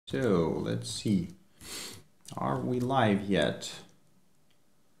So let's see. Are we live yet?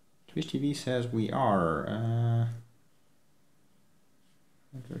 Twitch TV says we are.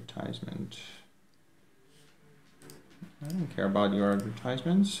 Advertisement. I don't care about your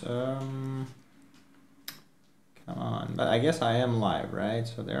advertisements. Come on. But I guess I am live, right?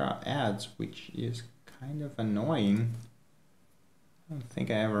 So there are ads, which is kind of annoying. I don't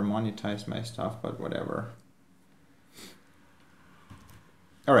think I ever monetized my stuff, but whatever.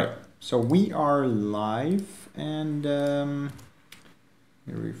 All right, so we are live, and let me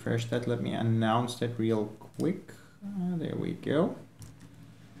refresh that. Let me announce that real quick. There we go.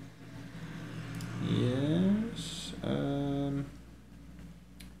 Yes.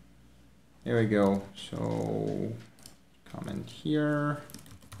 There we go. So comment here.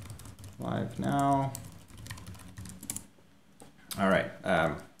 Live now. All right.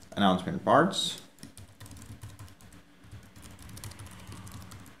 Announcement parts.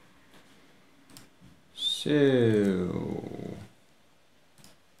 So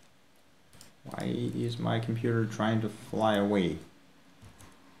why is my computer trying to fly away?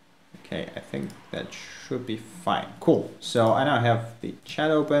 Okay, I think that should be fine. Cool. So I now have the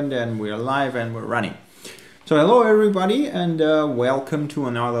chat opened and we're live and we're running. So hello everybody, and welcome to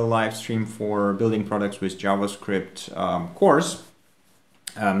another live stream for building products with JavaScript course.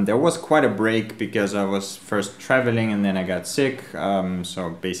 There was quite a break because I was first traveling and then I got sick.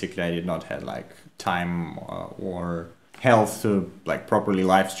 So basically I did not have like time or health to like properly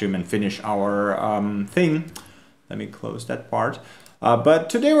live stream and finish our thing. Let me close that part. But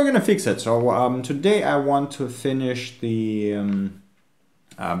today we're going to fix it. So today I want to finish the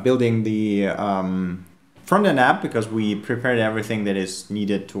building the front-end app, because we prepared everything that is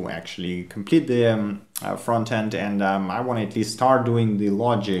needed to actually complete the front-end, and I want to at least start doing the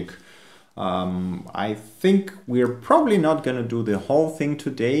logic. I think we're probably not going to do the whole thing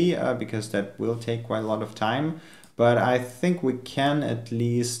today because that will take quite a lot of time, but I think we can at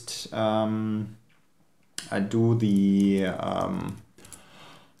least do the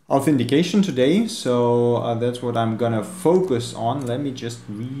authentication today. So that's what I'm gonna focus on. Let me just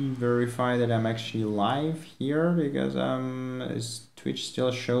re-verify that I'm actually live here, because Twitch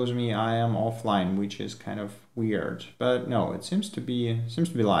still shows me I am offline, which is kind of weird, but no, it seems to be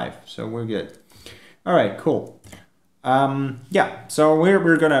live, so we're good. All right, cool. Yeah, so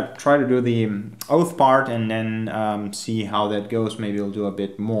we're gonna try to do the auth part and then see how that goes. Maybe we'll do a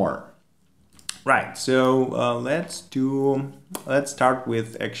bit more. Right, so let's start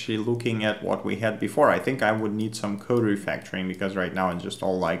with actually looking at what we had before. I think I would need some code refactoring, because right now it's just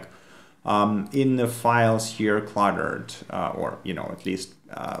all like in the files here cluttered, or you know, at least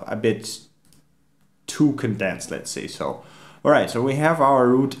a bit too condensed, let's say so. All right, so we have our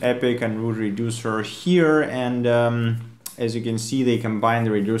root epic and root reducer here, and as you can see, they combine the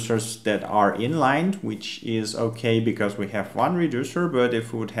reducers that are inlined, which is okay because we have one reducer. But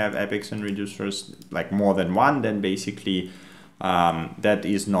if we would have epics and reducers like more than one, then basically that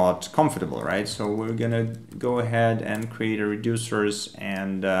is not comfortable, right? So we're gonna go ahead and create a reducers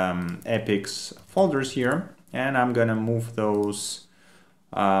and epics folders here, and I'm gonna move those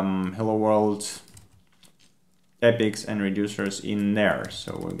hello world epics and reducers in there.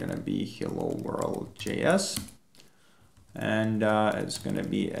 So we're gonna be hello world JS. And it's going to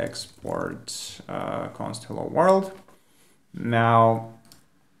be export const hello world. Now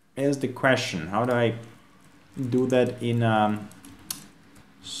is the question, how do I do that in a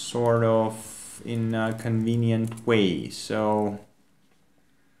sort of convenient way? So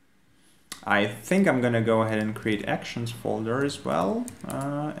I think I'm going to go ahead and create actions folder as well,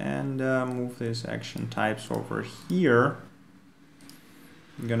 and move these action types over here.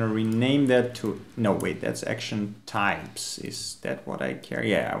 I'm gonna rename that to, no wait, that's action types. Is that what I care?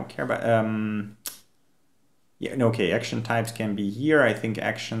 Yeah, I don't care about, yeah, okay, action types can be here. I think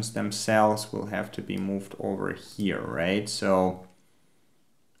actions themselves will have to be moved over here, right? So,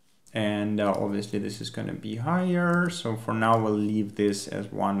 and obviously this is gonna be higher. So for now, we'll leave this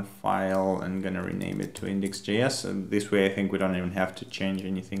as one file and gonna rename it to index.js. And this way, I think we don't even have to change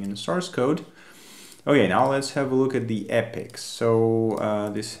anything in the source code. Okay, now let's have a look at the epics.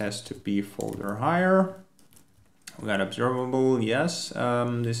 So this has to be folder higher. We got observable, yes.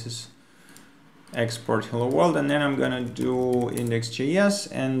 This is export hello world, and then I'm gonna do index.js,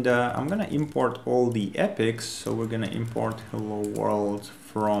 and I'm gonna import all the epics. So we're gonna import hello world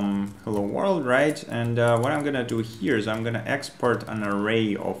from hello world, right? And what I'm gonna do here is I'm gonna export an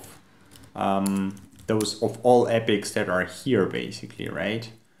array of those of all epics that are here, basically,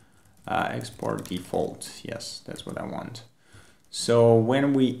 right? Export default, yes, that's what I want. So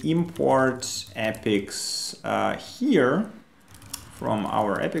when we import epics here, from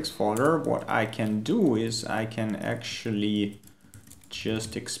our epics folder, what I can do is I can actually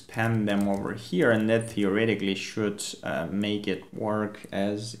just expand them over here, and that theoretically should make it work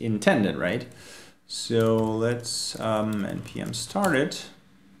as intended, right? So let's npm start it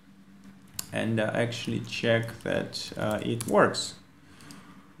and actually check that it works.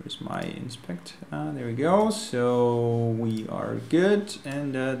 Where's my inspect? There we go. So we are good,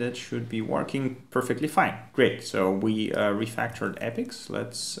 and that should be working perfectly fine. Great. So we refactored epics.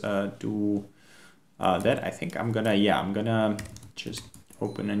 Let's do that. I think I'm gonna just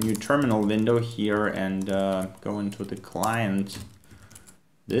open a new terminal window here and go into the client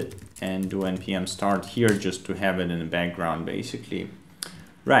bit and do npm start here just to have it in the background, basically.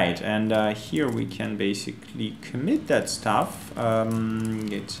 Right, and here we can basically commit that stuff.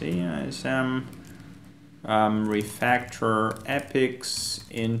 Git ism refactor epics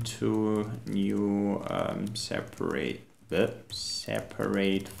into new separate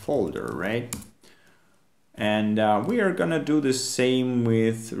folder, right? And we are gonna do the same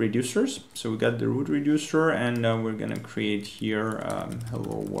with reducers. So we got the root reducer, and we're gonna create here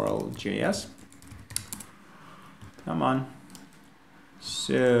hello world.js. Come on.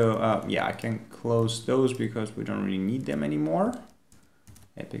 So yeah, I can close those because we don't really need them anymore.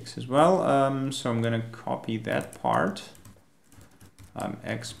 Epics as well. So I'm gonna copy that part.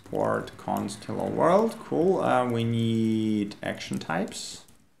 Export const hello world. Cool. We need action types.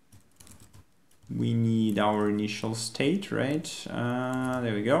 We need our initial state, right?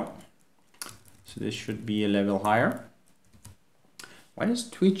 There we go. So this should be a level higher. Why does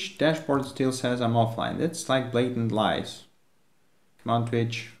Twitch dashboard still says I'm offline? That's like blatant lies. Come on,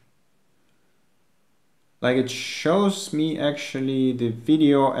 Twitch. Like, it shows me actually the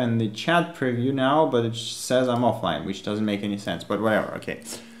video and the chat preview now, but it says I'm offline, which doesn't make any sense, but whatever. Okay.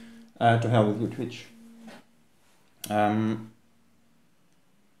 To hell with you, Twitch.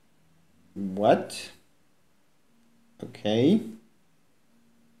 What? Okay.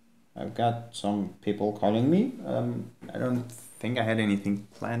 I've got some people calling me. I don't think I had anything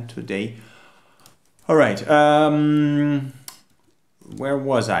planned today. All right. Where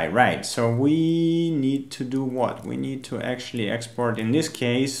was I? Right, so we need to do what? We need to actually export. In this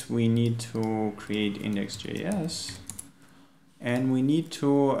case, we need to create index.js, and we need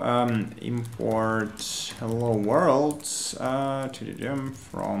to import hello world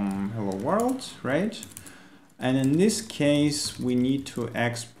from hello world, right? And in this case, we need to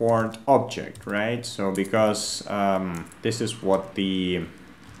export object, right? So because this is what the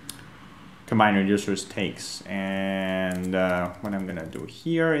combine reducers takes, and what I'm gonna do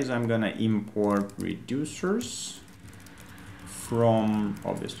here is I'm gonna import reducers from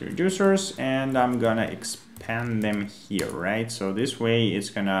obviously reducers, and I'm gonna expand them here, right? So this way it's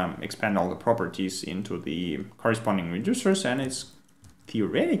gonna expand all the properties into the corresponding reducers, and it's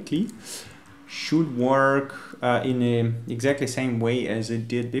theoretically should work in the exactly same way as it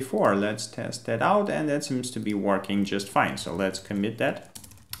did before. Let's test that out, and that seems to be working just fine. So let's commit that.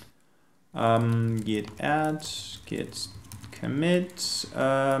 Git add, git commit. So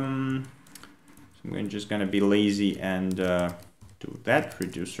I'm just gonna be lazy and do that,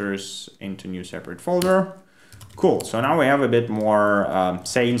 reducers into new separate folder. Cool, so now we have a bit more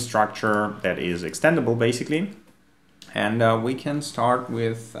same structure that is extendable basically. And we can start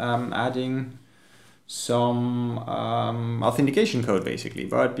with adding some authentication code basically.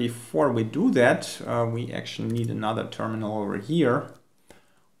 But before we do that, we actually need another terminal over here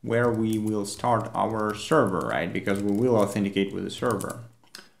where we will start our server, right? Because we will authenticate with the server.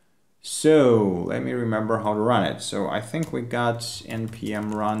 So let me remember how to run it. So I think we got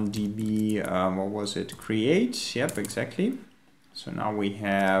npm run db, what was it? Create, yep, exactly. So now we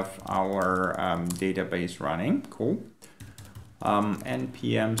have our database running, cool.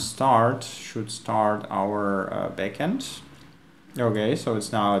 Npm start should start our backend. Okay, so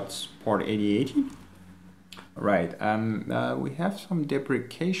it's now at port 8080. Right, we have some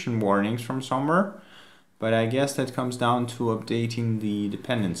deprecation warnings from somewhere, but I guess that comes down to updating the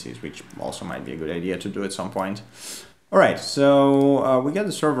dependencies, which also might be a good idea to do at some point. All right, so we got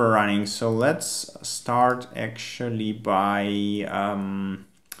the server running, so let's start actually by,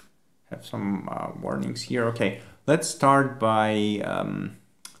 have some warnings here. Okay, let's start by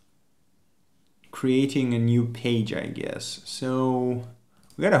creating a new page, I guess. So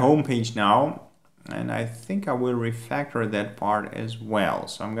we got a home page now, and I think I will refactor that part as well.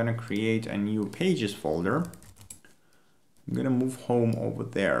 So I'm gonna create a new pages folder. I'm gonna move home over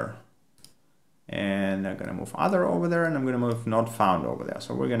there, and I'm gonna move other over there, and I'm gonna move not found over there.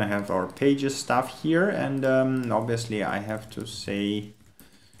 So we're gonna have our pages stuff here, and obviously I have to say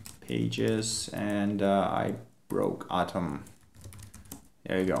pages, and I broke atom.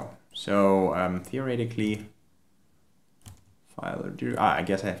 There you go. So theoretically, file I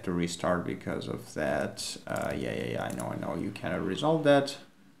guess I have to restart because of that. Yeah, I know. You cannot resolve that.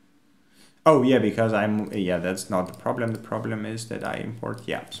 Oh yeah, because that's not the problem. The problem is that I import,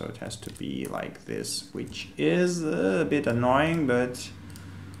 so it has to be like this, which is a bit annoying, but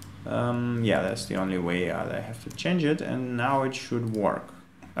that's the only way I have to change it, and now it should work.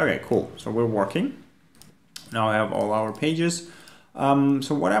 Okay, cool. So we're working. Now I have all our pages.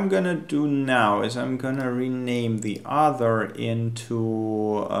 So what I'm gonna do now is I'm gonna rename the other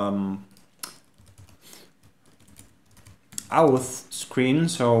into auth screen.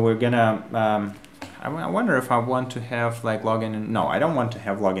 So we're gonna I wonder if I want to have like login and no, I don't want to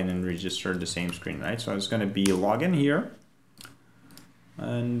have login and register the same screen, right? So it's gonna be login here.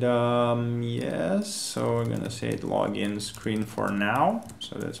 And yes, so we're gonna say login screen for now.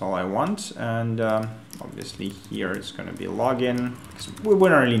 So that's all I want. And obviously here it's gonna be login because we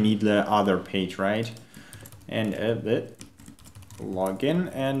wouldn't really need the other page, right? And login,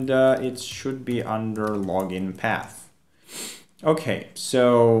 and it should be under login path. Okay,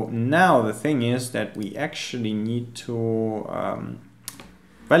 so now the thing is that we actually need to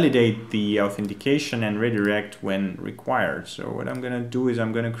validate the authentication and redirect when required. So what I'm going to do is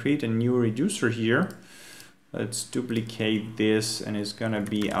I'm going to create a new reducer here. Let's duplicate this, and it's going to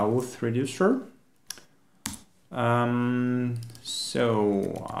be auth reducer. So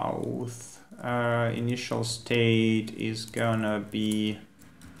auth initial state is going to be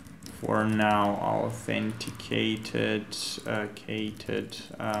for now authenticated, it's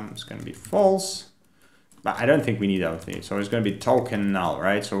going to be false. But I don't think we need authentication, so it's going to be token null,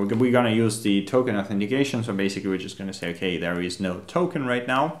 right? So we're going to use the token authentication. So basically, we're just going to say, okay, there is no token right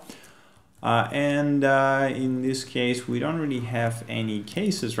now. In this case, we don't really have any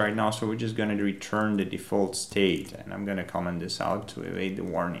cases right now, so we're just going to return the default state. And I'm going to comment this out to evade the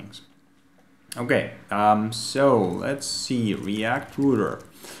warnings. Okay, so let's see, React Router.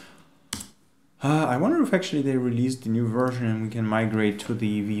 I wonder if actually they released the new version and we can migrate to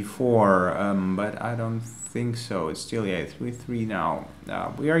the v4, but I don't think so. It's still 3.3 now.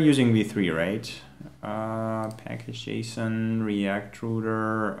 We are using v3, right? Package JSON, React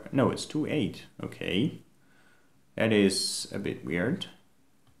Router. No, it's 2.8. Okay, that is a bit weird.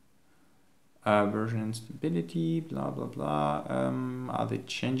 Version instability, blah blah blah. Are the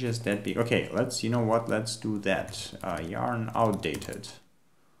changes that big? Okay, let's do that. Yarn outdated.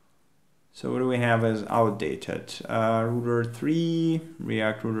 So what do we have as outdated? Router 3,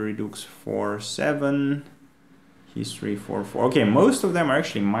 React Router Redux 4.7, history 4.4. Okay, most of them are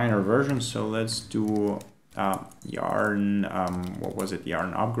actually minor versions. So let's do Yarn. What was it?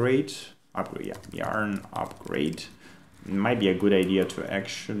 Yarn upgrade. Yarn upgrade. It might be a good idea to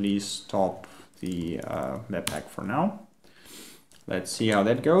actually stop the Webpack for now. Let's see how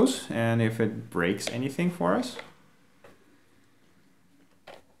that goes and if it breaks anything for us.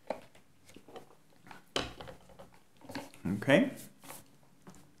 Okay.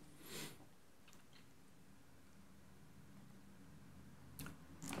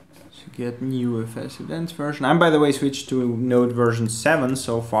 So get new FS events version. I'm by the way switched to Node version 7.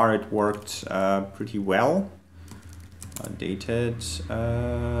 So far it worked pretty well. Updated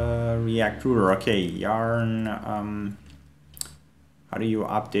React Router. Okay, Yarn. How do you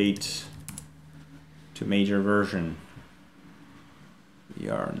update to major version?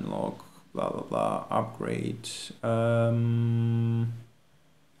 Yarn log. Blah blah blah, upgrade. Can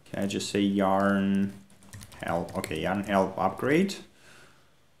I just say yarn help? Okay, yarn help upgrade.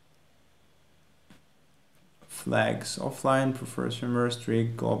 Flags offline, prefers firmware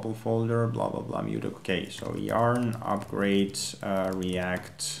strict, global folder, blah blah blah, mute. Okay, so yarn upgrade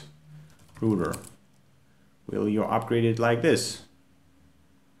React Router. Will you upgrade it like this?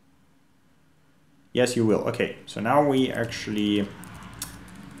 Yes, you will. Okay, so now we actually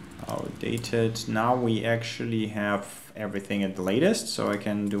outdated. Now we actually have everything at the latest, so I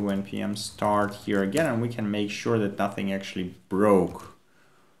can do npm start here again, and we can make sure that nothing actually broke.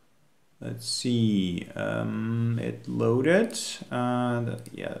 Let's see, it loaded.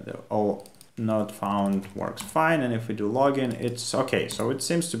 The all not found works fine, and if we do login, it's okay. So it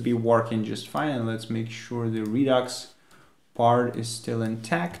seems to be working just fine, and let's make sure the Redux part is still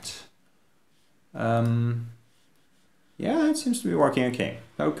intact. Yeah, it seems to be working okay.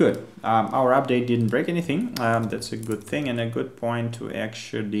 Oh, good. Our update didn't break anything. That's a good thing and a good point to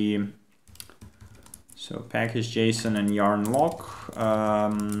actually. So package JSON and yarn log.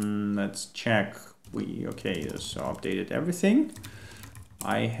 Let's check. Okay, so updated everything.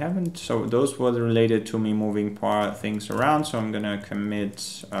 I haven't. So those were related to me moving things around. So I'm gonna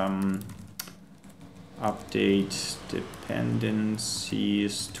commit update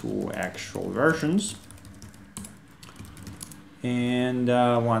dependencies to actual versions. And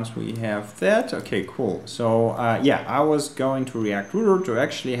once we have that, okay, cool. So yeah, I was going to React Router to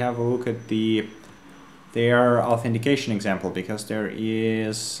actually have a look at their authentication example, because there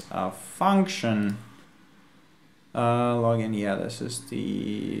is a function login. Yeah, this is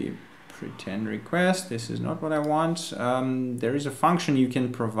the pretend request. This is not what I want. There is a function you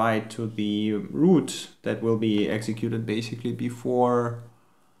can provide to the root that will be executed basically before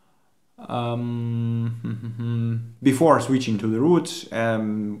before switching to the root.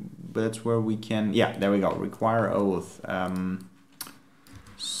 That's where we can, yeah, there we go, require auth.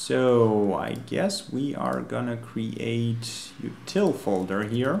 So I guess we are gonna create util folder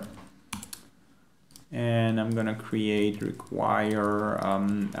here, and I'm gonna create require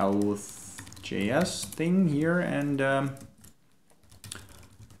auth.js thing here, and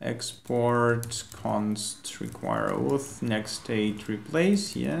export const require auth next state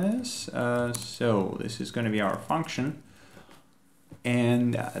replace. Yes. So this is going to be our function,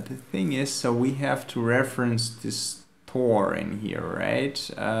 and the thing is, so we have to reference this store in here,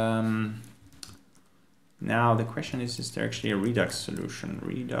 right? Now the question is there actually a Redux solution?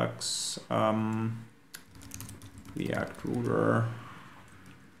 Redux React Router.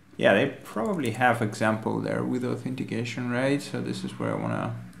 Yeah, they probably have example there with authentication, right? So this is where I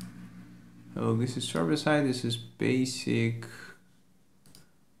wanna. Oh, this is server side, this is basic.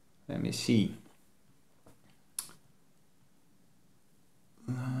 Let me see.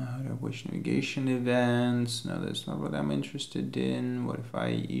 Which navigation events? No, that's not what I'm interested in. What if I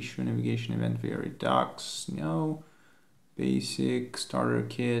issue a navigation event via Redux? No. Basic starter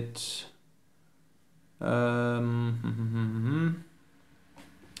kit.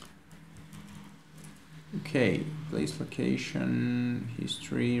 Okay, place location,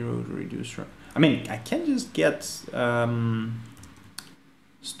 history, road reducer. I mean, I can just get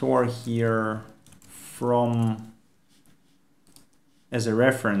store here from as a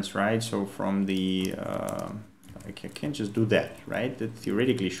reference, right? So from the I can just do that, right? That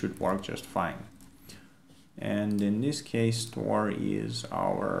theoretically should work just fine. And in this case, store is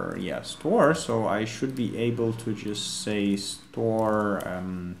our store. So I should be able to just say store.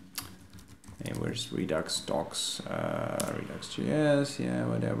 Hey, where's Redux docs? Redux.js, yeah,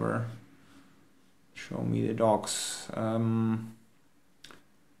 whatever. Show me the docs. I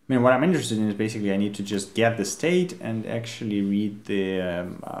mean, what I'm interested in is basically I need to just get the state and actually read the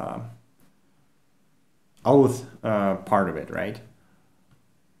auth part of it, right?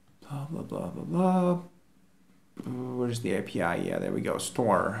 Blah, blah, blah, blah, blah. Where's the API? Yeah, there we go.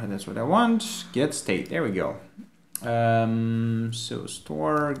 Store, that's what I want. Get state, there we go. So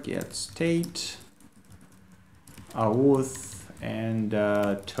store get state auth and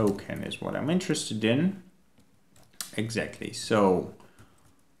token is what I'm interested in. Exactly. So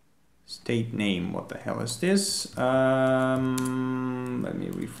state name, what the hell is this? Let me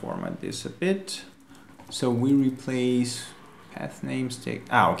reformat this a bit. So we replace path name state.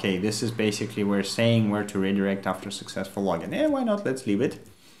 Okay, this is basically we're saying where to redirect after successful login. Yeah, why not? Let's leave it.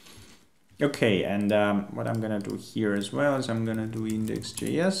 Okay, and what I'm gonna do here as well is I'm gonna do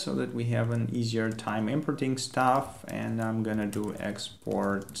index.js so that we have an easier time importing stuff, and I'm gonna do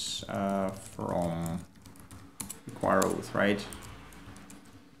export from require auth, right?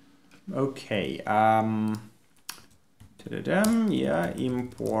 Okay, yeah,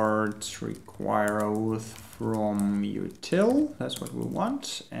 import require auth from util, that's what we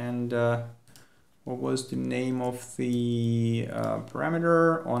want, and what was the name of the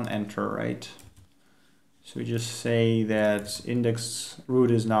parameter? On enter, right? So we just say that index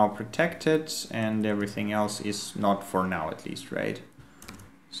root is now protected and everything else is not for now, at least, right?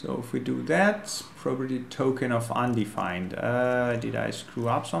 So if we do that, property token of undefined. Did I screw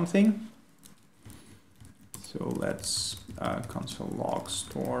up something? So let's console log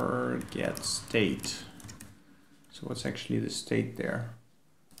store get state. So what's actually the state there?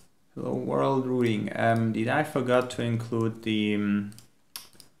 Hello world routing. Did I forgot to include the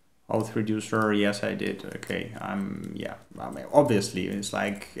auth reducer? Yes, I did. Okay. Yeah. I mean, obviously, it's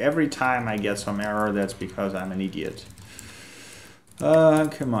like every time I get some error, that's because I'm an idiot.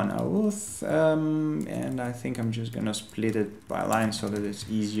 Come on, auth. And I think I'm just gonna split it by line so that it's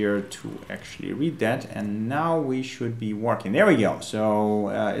easier to actually read that. And now we should be working. There we go. So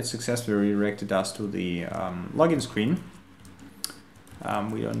it successfully redirected us to the login screen.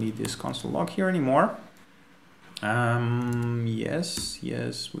 We don't need this console log here anymore. Yes,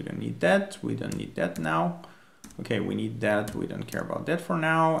 we don't need that. We don't need that now. Okay, we need that. We don't care about that for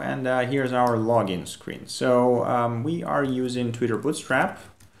now. And here's our login screen. So we are using Twitter Bootstrap.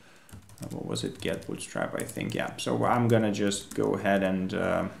 what was it? Get bootstrap, I think. Yeah. So I'm gonna just go ahead and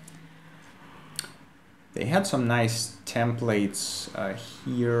they had some nice templates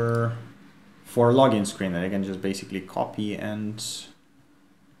here for login screen that I can just basically copy and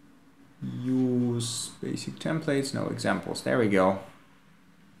use basic templates. No examples. There we go.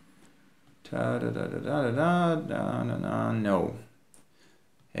 No.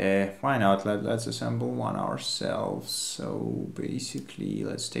 Why not? Let's assemble one ourselves. So basically,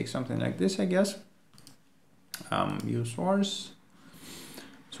 let's take something like this, I guess. View source.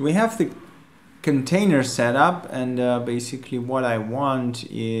 So we have the container set up, and basically what I want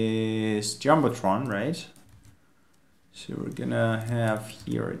is Jumbotron, right? So we're gonna have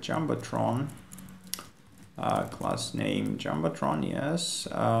here a Jumbotron, class name Jumbotron, yes.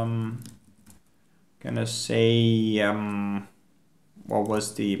 Gonna say, what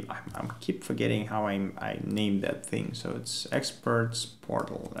was the, I keep forgetting how I named that thing. So it's experts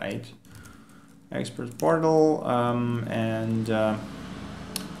portal, right? Experts portal, and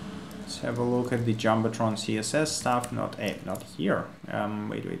let's have a look at the Jumbotron CSS stuff. Not here.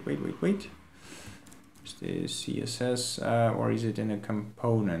 Wait. Is this CSS, or is it in the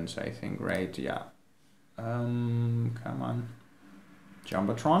components? I think, right? Yeah. Come on,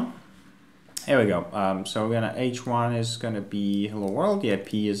 Jumbotron. Here we go. So we're gonna H1 is gonna be hello world. Yeah,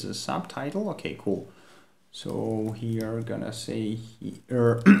 P is a subtitle. Okay, cool. So here we're gonna say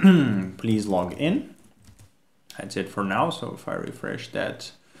here, please log in. That's it for now. So if I refresh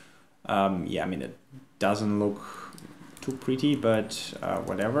that, yeah, I mean it doesn't look too pretty, but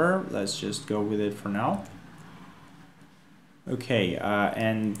whatever. Let's just go with it for now. Okay,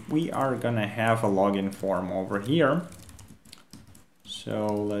 and we are gonna have a login form over here. So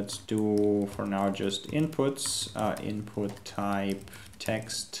let's do for now just inputs, input type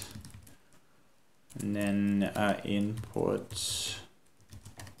text, and then input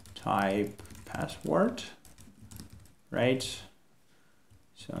type password, right?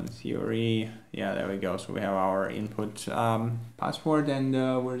 So in theory, yeah, there we go. So we have our input password, and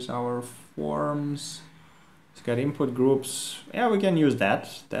where's our forms? It's got input groups. Yeah, we can use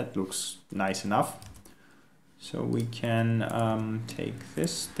that. That looks nice enough. So we can take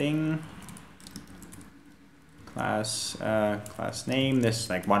this thing, class name. This is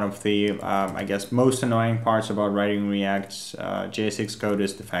like one of the, I guess, most annoying parts about writing React JSX code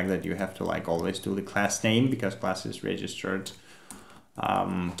is the fact that you have to like always do the class name, because class is registered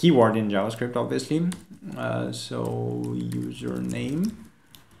keyword in JavaScript, obviously. So username,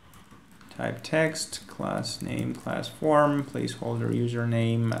 type text, class name, class form, placeholder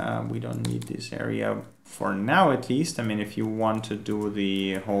username. We don't need this area for now, at least. I mean, if you want to do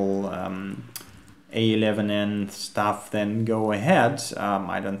the whole A11n stuff, then go ahead.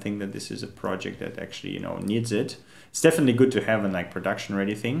 I don't think that this is a project that actually, needs it. It's definitely good to have a like production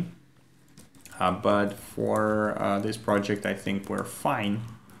ready thing. But for this project, I think we're fine.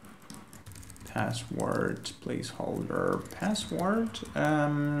 Password, placeholder, password.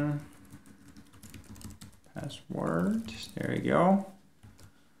 Password, there you go.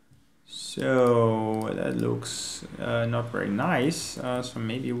 So that looks not very nice. So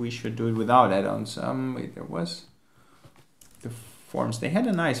maybe we should do it without add-ons. Wait, there was the forms. They had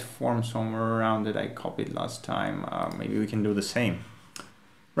a nice form somewhere around that I copied last time. Maybe we can do the same.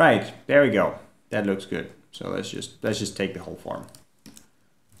 Right, there we go. That looks good. So let's just take the whole form.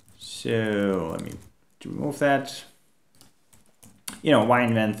 So let me remove that. Why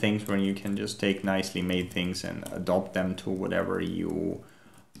invent things when you can just take nicely made things and adopt them to whatever you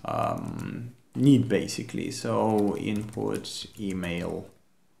need, basically. So input email,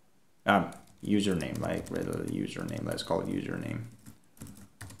 username, like regular username. Let's call it username.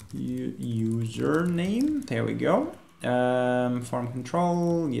 Username. There we go. Form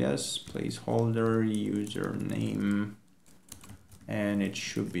control. Yes. Placeholder username, and it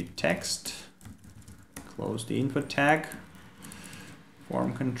should be text. Close the input tag.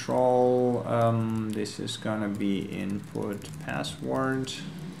 Form control, this is gonna be input password,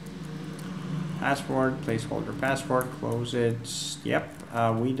 placeholder password, close it. Yep,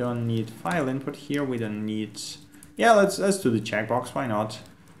 we don't need file input here. We don't need, yeah, let's do the checkbox. Why not?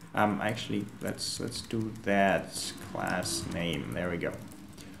 Actually, let's do that. Class name. There we go.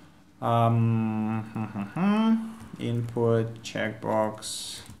 Input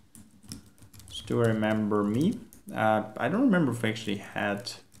checkbox. Do remember me. I don't remember if we actually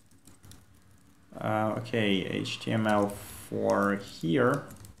had, okay, HTML4 here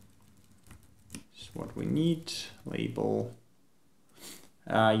is what we need. Label.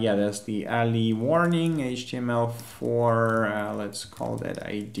 Yeah, that's the Ali warning, HTML4. Let's call that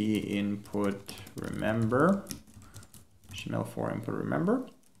ID input remember. HTML4 input remember.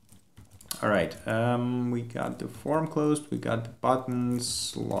 All right, we got the form closed, we got the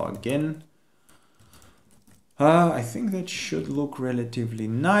buttons, login. I think that should look relatively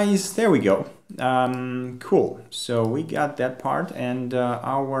nice. There we go. Cool. So we got that part, and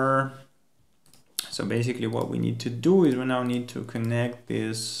so basically what we need to do is we now need to connect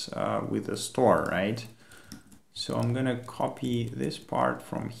this with the store, right? So I'm gonna copy this part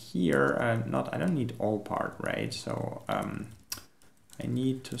from here. I don't need all part, right? So I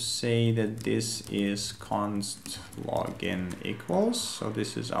need to say that this is const login equals. So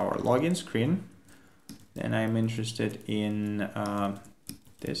this is our login screen. Then I'm interested in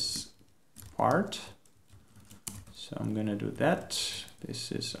this part. So I'm gonna do that.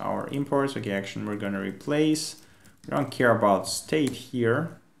 This is our imports. Okay, action we're gonna replace. We don't care about state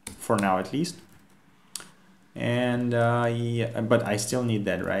here, for now at least. And yeah, but I still need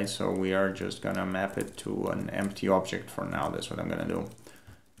that, right? So we are just gonna map it to an empty object for now. That's what I'm gonna do.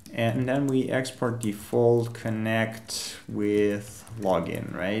 And then we export default connect with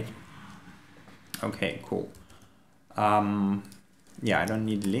login, right? Okay, cool. Yeah, I don't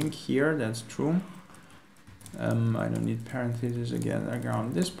need link here, that's true. I don't need parentheses again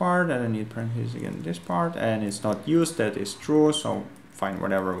around this part. I don't need parentheses again this part, and it's not used, that is true, so fine,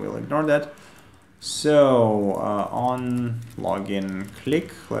 whatever, we'll ignore that. So on login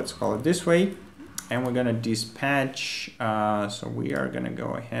click, let's call it this way, and we're gonna dispatch, so we are gonna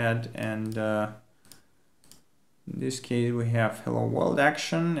go ahead and in this case we have hello world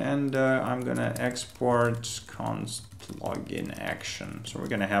action, and I'm gonna export const login action. So we're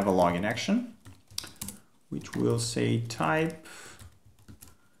gonna have a login action, which will say type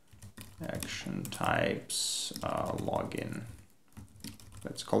action types login.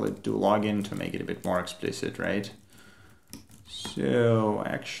 Let's call it do login to make it a bit more explicit, right? So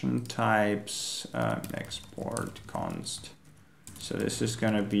action types export const. So this is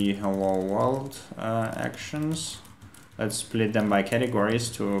going to be hello world actions. Let's split them by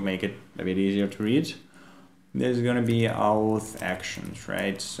categories to make it a bit easier to read. There's going to be auth actions,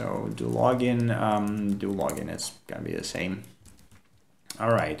 right? So do login, it's going to be the same.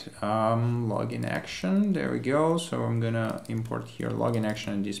 All right, login action, there we go. So I'm going to import here login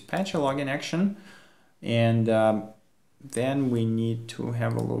action and dispatch a login action. And then we need to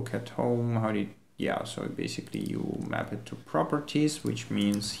have a look at home. Yeah, so basically you map it to properties, which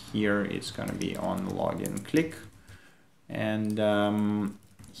means here it's going to be on login click. And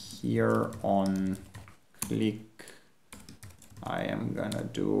here on click, I am gonna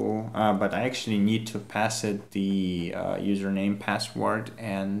do, but I actually need to pass it the username, password,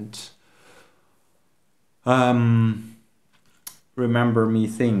 and remember me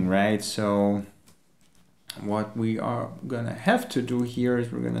thing, right? So what we are gonna have to do here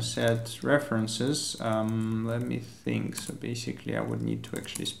is we're gonna set references. Let me think. So basically I would need to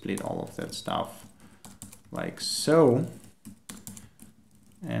actually split all of that stuff like so,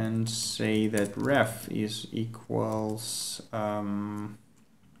 and say that ref is equals, how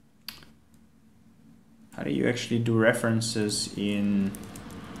do you actually do references in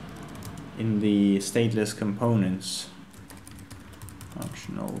the stateless components?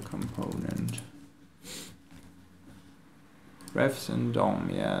 Functional component. Refs and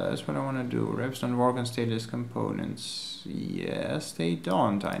DOM, yeah, that's what I want to do. Refs don't work on stateless components. Yes, they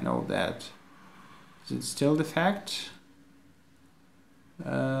don't, I know that. Is it still the fact?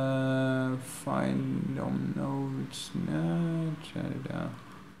 Find DOM nodes, no,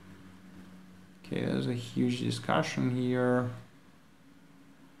 okay, there's a huge discussion here.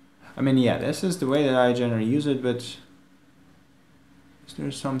 I mean, yeah, this is the way that I generally use it, but is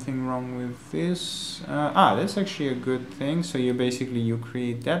there something wrong with this? That's actually a good thing. So you basically,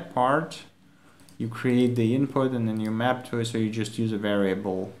 create that part, you create the input, and then you map to it, so you just use a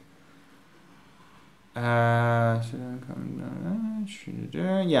variable. Yeah,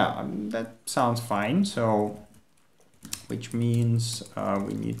 that sounds fine. So, which means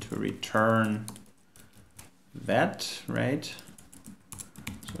we need to return that, right?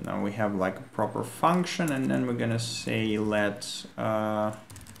 So now we have like a proper function, and then we're gonna say let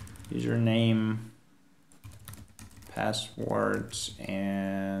username, passwords,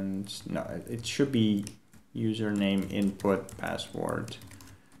 and no, it should be username, input, password,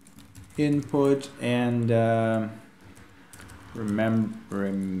 input, and remember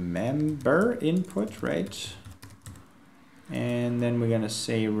input, right? And then we're gonna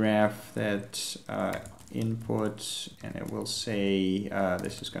say ref that input, and it will say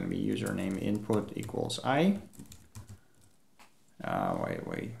this is going to be username input equals I.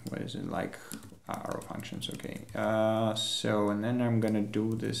 Wait, what is it, like arrow functions? Okay, so, and then I'm gonna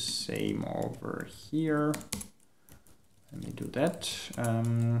do the same over here. Let me do that.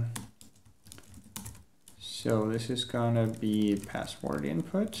 So this is gonna be password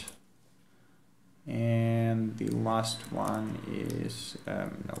input. And the last one is,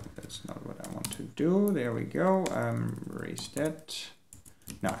 no, that's not what I want to do. There we go, erase that.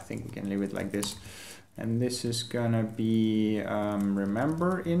 No, I think we can leave it like this. And this is gonna be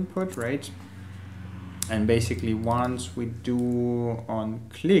remember input, right? And basically once we do on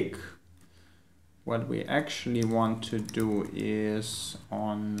click, what we actually want to do is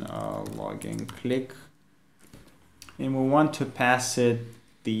on login click, and we want to pass it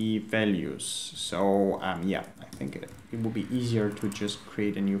the values. So yeah, I think it will be easier to just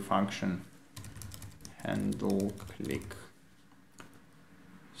create a new function, handle click.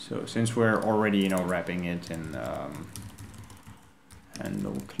 So since we're already, you know, wrapping it in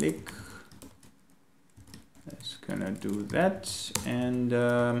handle click, it's gonna do that. And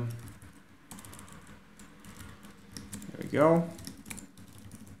there we go.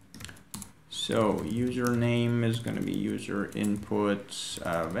 So username is going to be user input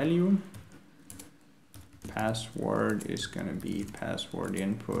value. Password is going to be password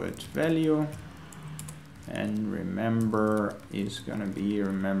input value. And remember is going to be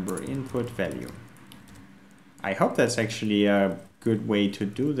remember input value. I hope that's actually a good way to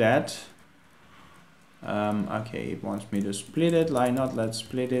do that. Okay, it wants me to split it. Why not? Let's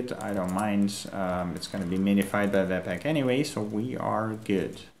split it. I don't mind. It's going to be minified by Webpack anyway, so we are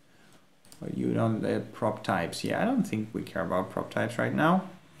good. But you don't let prop types. Yeah, I don't think we care about prop types right now.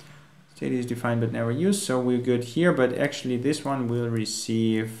 State is defined but never used, so we're good here. But actually this one will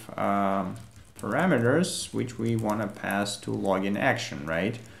receive parameters which we want to pass to login action,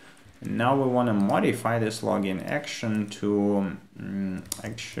 right? And now we want to modify this login action to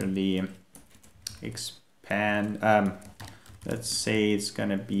actually expand. Let's say it's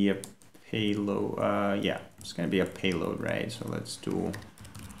gonna be a payload. Yeah, it's gonna be a payload, right? So let's do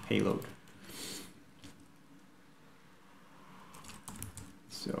payload.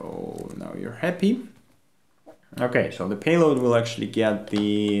 So now you're happy. Okay, so the payload will actually get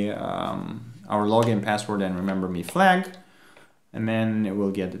the our login password and remember me flag, and then it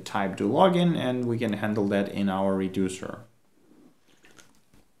will get the type do login, and we can handle that in our reducer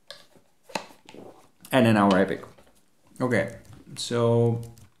and in our epic. Okay, so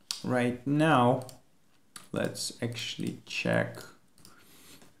right now let's actually check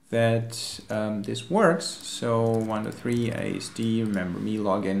that this works. So 1 to 3 ASD remember me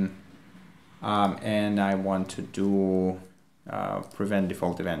login, and I want to do prevent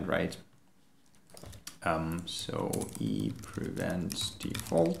default event, right? So e prevent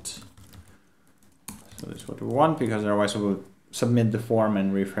default. So that's what we want, because otherwise we will submit the form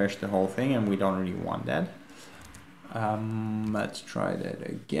and refresh the whole thing, and we don't really want that. Let's try that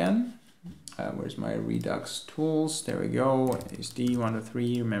again. Where's my Redux tools? There we go. ASD 1 to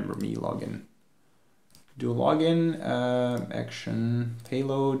 3 remember me login. Do login, action,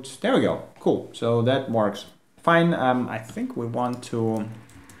 payload. There we go. Cool. So that works fine. I think we want to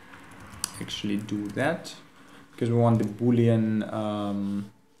actually do that because we want the Boolean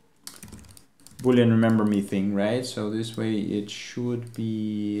remember me thing, right? So this way it should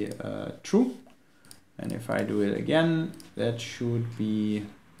be true. And if I do it again, that should be,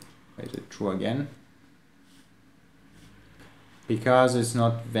 is it true again? Because it's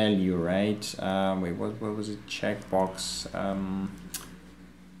not value, right? Wait, what was it? Checkbox.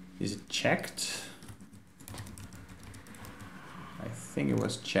 Is it checked? I think it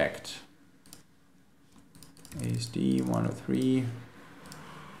was checked. ASD 103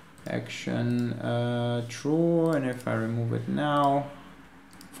 action true, and if I remove it now,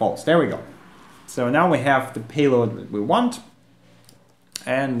 false. There we go. So now we have the payload that we want,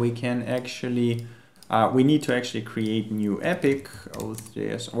 and we can actually we need to actually create new epic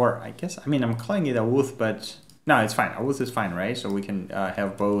auth.js, or I guess, I mean, I'm calling it auth, but no, it's fine. Auth is fine, right? So we can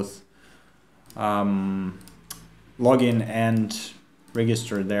have both login and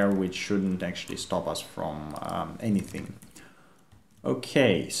register there, which shouldn't actually stop us from anything.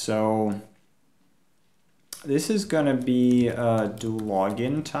 Okay, so this is gonna be a do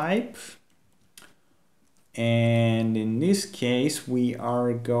login type. And in this case, we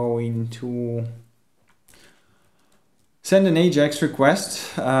are going to send an AJAX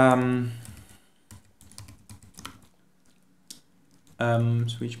request.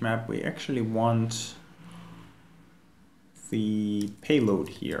 Switch map, we actually want the payload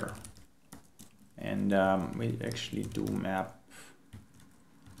here. And we actually do map.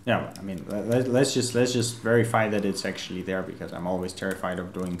 Yeah, I mean, let's just verify that it's actually there, because I'm always terrified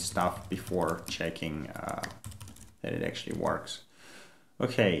of doing stuff before checking that it actually works.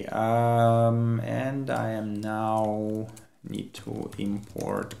 Okay, and I am now need to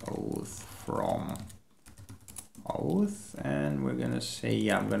import auth from auth, and we're gonna say,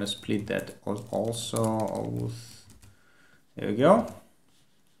 yeah, I'm gonna split that also auth. There we go.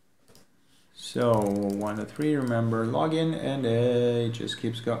 So 1 to 3, remember login, and it just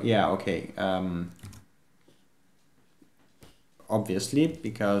keeps going. Yeah, okay. Obviously,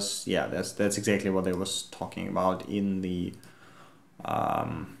 because yeah, that's exactly what I was talking about in the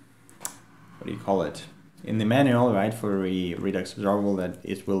what do you call it, in the manual, right, for Redux observable, that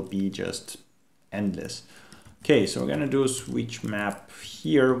it will be just endless. Okay, so we're gonna do a switch map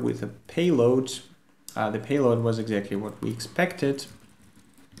here with a payload. The payload was exactly what we expected.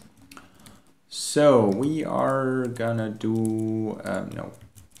 So we are gonna do no,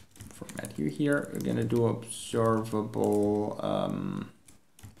 format you here. We're gonna do observable.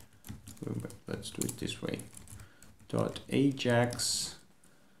 Let's do it this way. .ajax.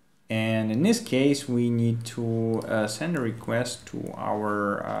 And in this case, we need to send a request to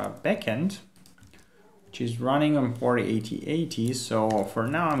our backend, which is running on port 8080. So for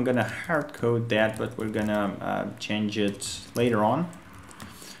now, I'm gonna hard code that, but we're gonna change it later on.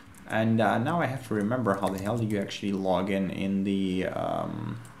 And now I have to remember how the hell do you actually log in the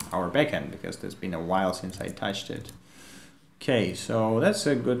our backend, because it's been a while since I touched it. Okay, so that's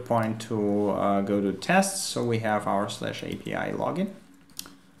a good point to go to tests. So we have our /API login.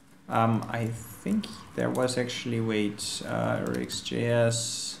 I think there was actually, wait,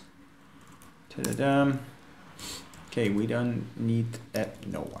 reac-js. Okay, we don't need that.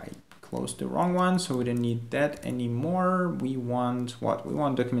 No, I closed the wrong one, so we don't need that anymore. We want what? We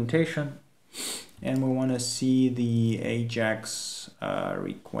want documentation, and we want to see the Ajax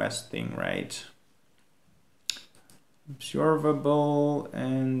request thing, right? Observable,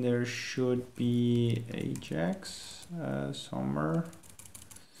 and there should be Ajax somewhere.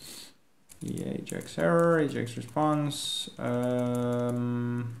 The Ajax error, Ajax response.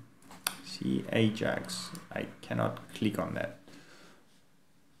 See Ajax. I cannot click on that.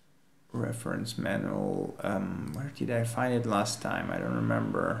 Reference manual. Where did I find it last time? I don't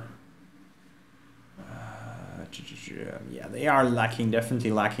remember. Yeah, they are lacking,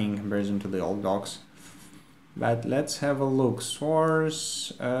 definitely lacking in comparison to the old docs. But let's have a look.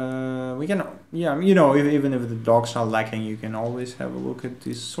 Source. We can, yeah, you know, even if the docs are lacking, you can always have a look at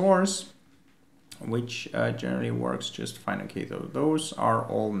the source, which generally works just fine. Okay, so those are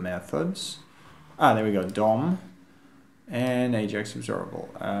all methods. There we go, DOM and Ajax observable.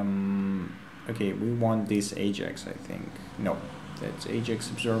 Okay, we want this Ajax, I think. No, that's Ajax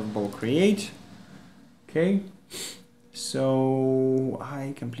observable create. Okay, so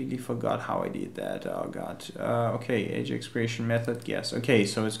I completely forgot how I did that. Oh god. Okay, Ajax creation method, yes. Okay,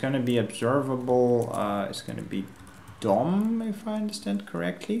 so it's going to be observable. It's going to be DOM, if I understand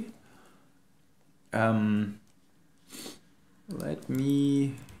correctly. Let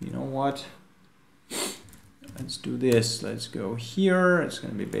me, you know what, let's do this. Let's go here. It's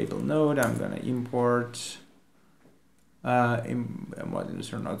going to be Babel node. I'm going to import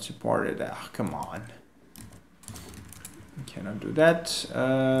modules are not supported. Come on, cannot do that.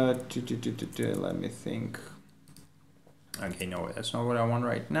 Let me think. Okay, no, that's not what I want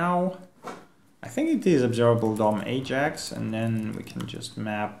right now. I think it is observable DOM Ajax, and then we can just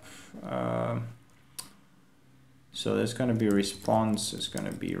map. So there's going to be response, it's going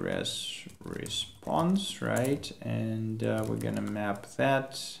to be response, right? And we're going to map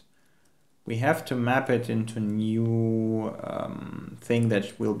that. We have to map it into new thing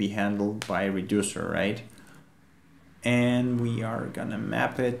that will be handled by reducer, right? And we are going to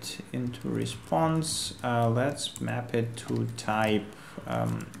map it into response. Let's map it to type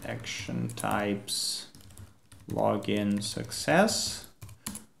action types login success,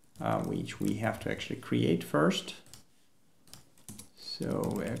 which we have to actually create first.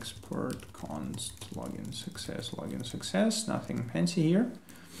 So export const login success, nothing fancy here.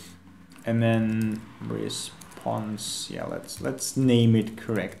 And then response, yeah, let's name it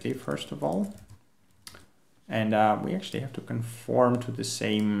correctly first of all. And we actually have to conform to the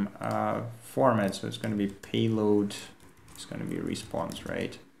same format, so it's going to be payload, it's going to be response,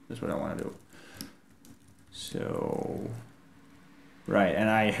 right? That's what I want to do. So, right, and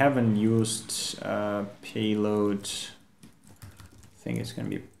I haven't used payload. I think it's going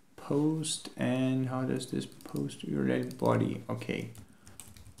to be post, and how does this post URL body? Okay,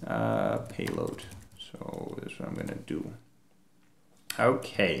 payload. So that's what I'm going to do.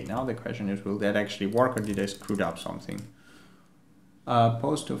 Okay, now the question is, will that actually work, or did I screw up something?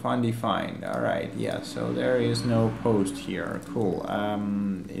 Post of undefined. All right, yeah, so there is no post here. Cool.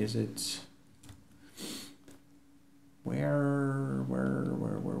 Is it where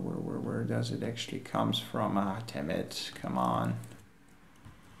does it actually comes from? Ah, damn it, come on.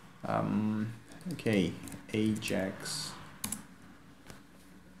 Okay, Ajax.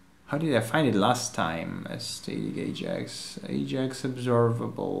 How did I find it last time? A static Ajax. Ajax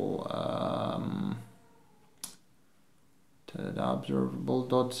observable. Observable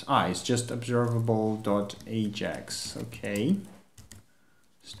dot. It's just observable dot Ajax. Okay.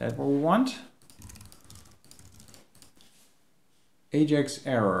 Is that what we want? Ajax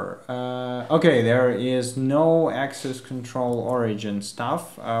error. Okay, there is no access control origin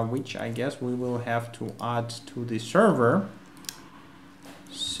stuff, which I guess we will have to add to the server.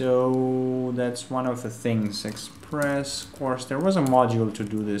 So that's one of the things. Express course. There was a module to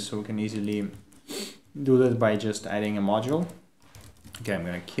do this, so we can easily do that by just adding a module. Okay, I'm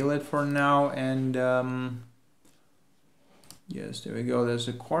gonna kill it for now, and yes, there we go. There's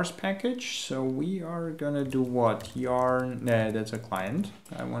a course package. So we are gonna do what? Yarn. That's a client.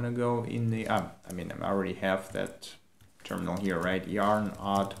 I want to go in the. I mean, I already have that terminal here, right? Yarn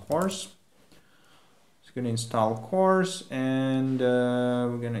add course. It's gonna install course, and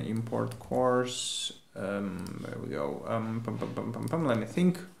we're gonna import course. There we go. Let me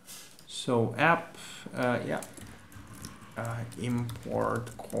think. So app. Yeah.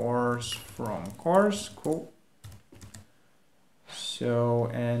 Import course from course. Cool. So,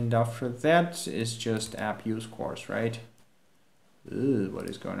 and after that is just app use course, right? Ugh, what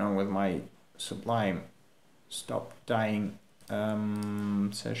is going on with my Sublime? Stop dying.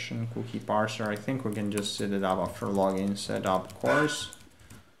 Session cookie parser. I think we can just set it up after login. Set up course.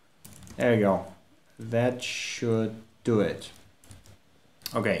 There you go. That should do it.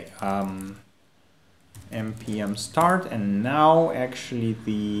 Okay. npm start, and now actually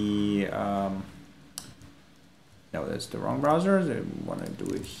the no, that's the wrong browser. I want to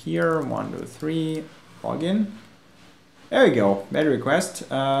do it here. 1, 2, 3, login. There we go, bad request.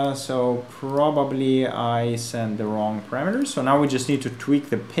 So probably I sent the wrong parameters. So now we just need to tweak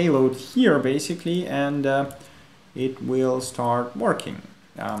the payload here basically, and it will start working.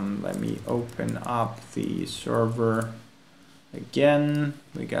 Let me open up the server again.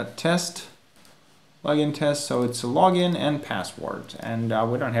 We got test, login test. So it's a login and password, and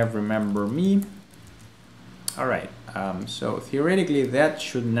we don't have remember me. All right, so theoretically that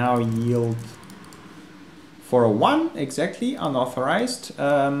should now yield for a 1 exactly, unauthorized,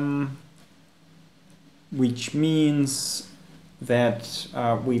 which means that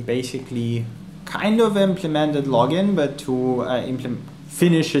we basically kind of implemented login, but to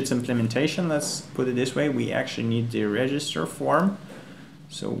finish its implementation, let's put it this way, we actually need the register form.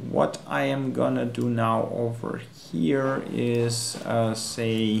 So what I am gonna do now over here is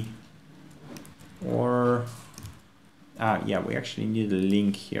say, or yeah, we actually need a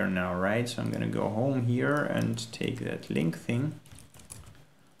link here now, right? So I'm gonna go home here and take that link thing,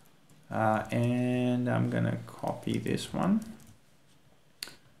 and I'm gonna copy this one.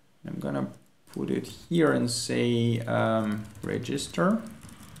 I'm gonna put it here and say register,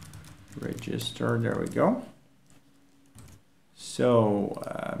 there we go. So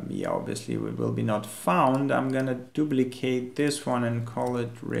yeah, obviously it will be not found. I'm gonna duplicate this one and call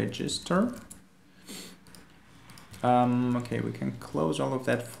it register. Okay, we can close all of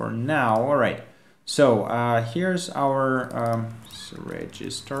that for now. All right, so here's our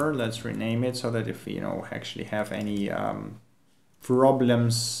register. Let's rename it so that if we actually have any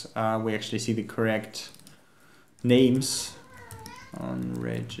problems, we actually see the correct names on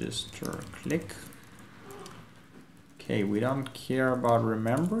register. Click. Okay, we don't care about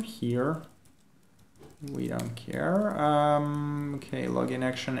remember here. We don't care. Okay, login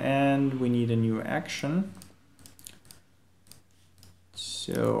action, and we need a new action.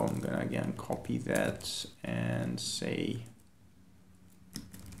 So I'm gonna again copy that and say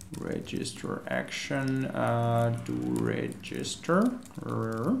register action, do register.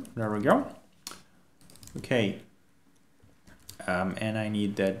 There we go. Okay. And I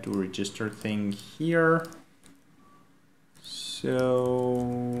need that do register thing here.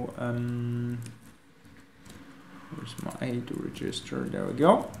 So where's my do register? There we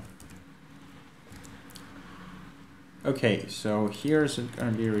go. Okay, so here's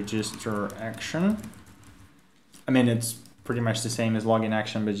going to be register action. I mean, it's pretty much the same as login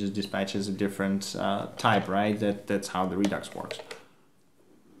action, but just dispatches a different type, right? That's how the Redux works.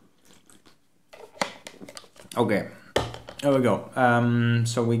 Okay, there we go.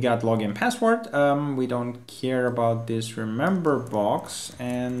 So we got login password. We don't care about this remember box,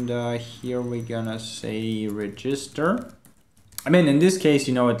 and here we're gonna say register. I mean, in this case,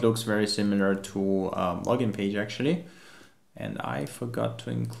 it looks very similar to login page actually, and I forgot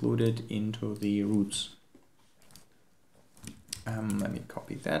to include it into the roots. Let me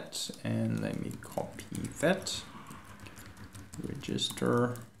copy that and let me copy that.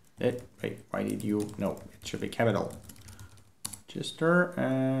 Register. Wait, why did you? No, it should be capital. Register,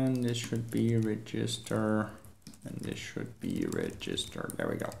 and this should be register, and this should be register. There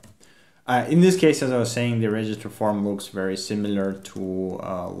we go. In this case, as I was saying, the register form looks very similar to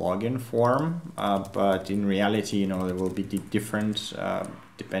login form, but in reality, you know, there will be different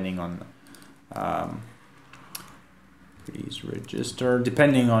depending on please register,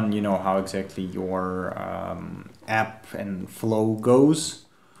 depending on, you know, how exactly your app and flow goes.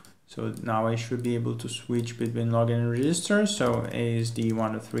 So now I should be able to switch between login and register. So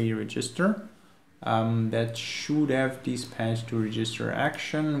ASD103 register. That should have dispatched to register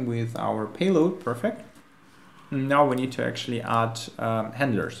action with our payload. Perfect. Now we need to actually add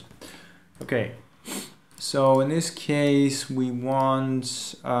handlers. Okay. So in this case, we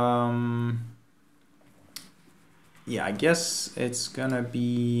want, yeah, I guess it's gonna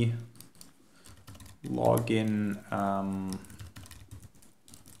be login,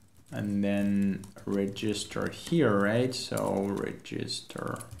 and then register here, right? So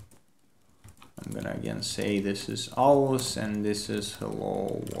register, I'm gonna again say this is auth and this is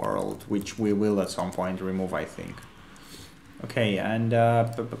hello world, which we will at some point remove, I think. Okay, and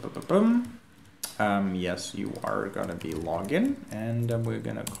yes, you are gonna be login, and we're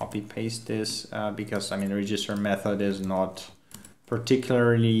gonna copy paste this because I mean register method is not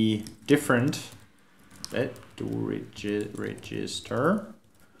particularly different. To register.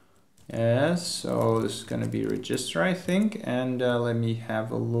 Yes, so this is going to be register, I think, and let me have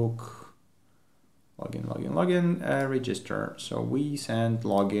a look. Login, register. So we send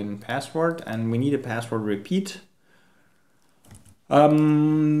login password, and we need a password repeat.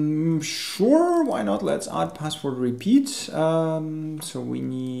 Sure, why not? Let's add password repeat. So we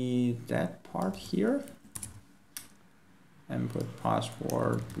need that part here. Input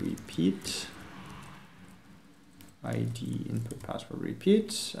password repeat. ID input password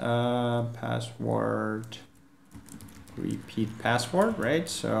repeat, password repeat password, right?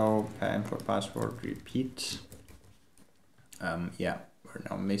 So input password repeat. Yeah, we're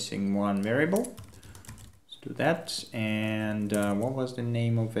now missing one variable. Let's do that. And what was the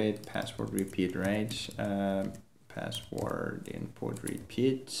name of it? Password repeat, right? Password input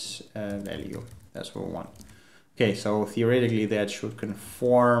repeat value. That's what we want. Okay, so theoretically that should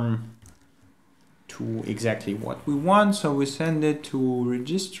conform to exactly what we want. So we send it to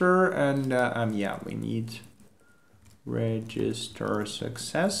register, and yeah, we need register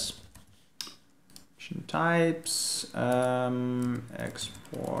success. Action types,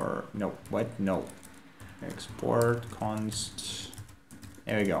 export, no, what? No. Export const,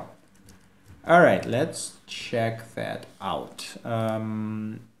 there we go. All right, let's check that out.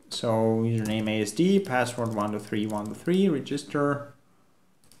 So username ASD, password 123, register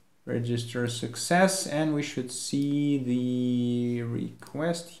success, and we should see the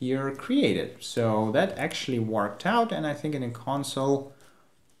request here created. So that actually worked out, and I think in the console,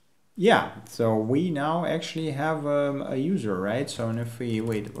 yeah, so we now actually have a user, right? So and if we,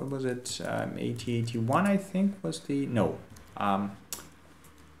 wait, what was it? 8081, I think was the, no. Let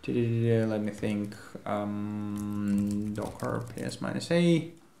me think. Docker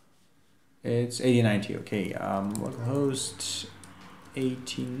ps-a. It's 8090, okay. Localhost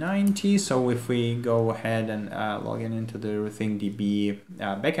 8090. So if we go ahead and log in into the RethinkDB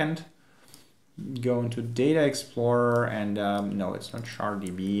backend, go into Data Explorer, and no, it's not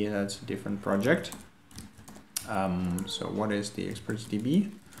SharDB, that's a different project. So what is the expertsDB?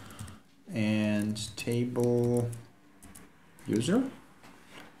 And table user.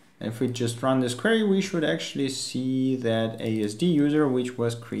 If we just run this query, we should actually see that ASD user, which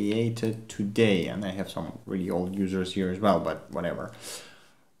was created today. And I have some really old users here as well, but whatever.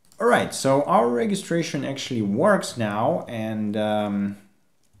 All right, so our registration actually works now. And I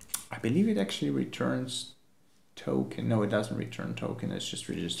believe it actually returns token. No, it doesn't return token. It's just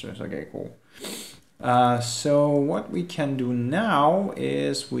registers. Okay, cool. So what we can do now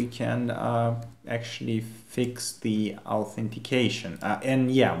is we can actually fix the authentication.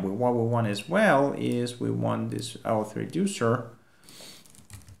 And yeah, what we want as well is we want this auth reducer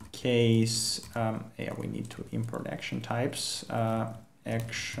case. Yeah, we need to import action types.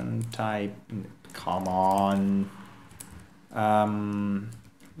 Action type, come on.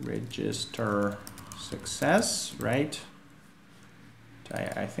 Register success, right?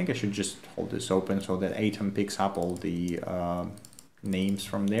 I think I should just hold this open so that Atom picks up all the names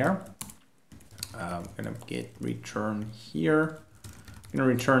from there. I'm gonna get return here. I'm gonna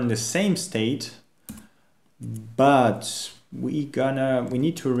return the same state, but we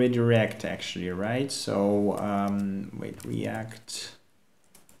need to redirect actually, right? So wait, React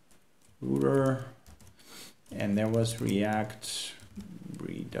router, and there was React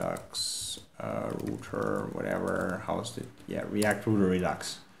Redux router, whatever, how's it? Yeah, React router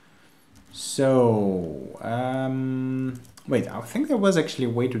Redux. So, wait, I think there was actually a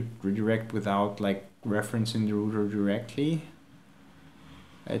way to redirect without like referencing the router directly.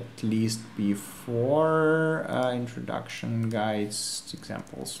 At least before introduction, guides,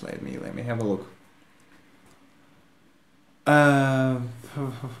 examples. Let me have a look.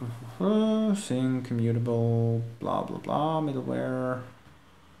 Sync, commutable, blah blah blah, middleware,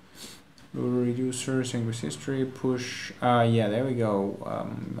 router reducer, sync with history, push. Yeah, there we go.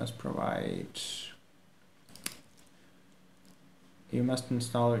 Must provide. You must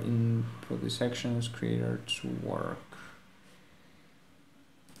install input the sections creator to work.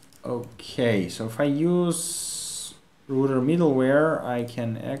 Okay, so if I use router middleware, I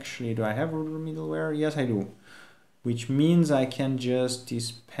can actually, do I have router middleware? Yes, I do. Which means I can just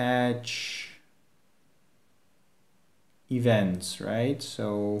dispatch events, right?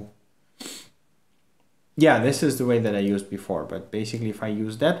 So yeah, this is the way that I used before, but basically if I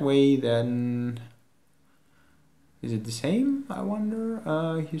use that way, then is it the same? I wonder.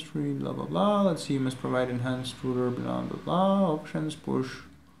 History, blah, blah, blah. Let's see, you must provide enhanced router, blah, blah, blah. Options, push.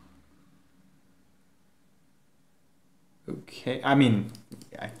 Okay, I mean,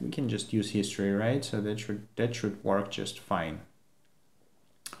 we can just use history, right? So that should work just fine.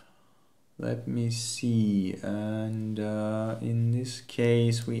 Let me see, and in this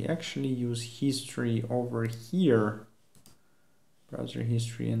case, we actually use history over here. Browser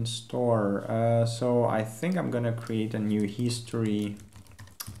history and store. So I think I'm gonna create a new history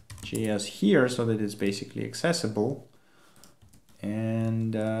JS here so that it's basically accessible.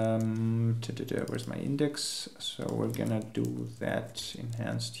 And where's my index? So we're gonna do that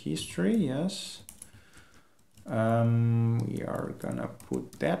enhanced history, yes. We are gonna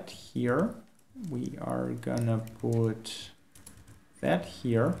put that here. We are gonna put that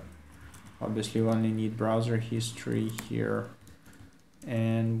here. Obviously we only need browser history here.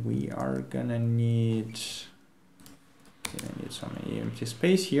 And we are gonna need some empty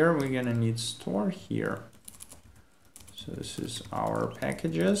space here. We're gonna need store here. So this is our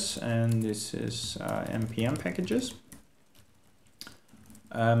packages, and this is npm packages.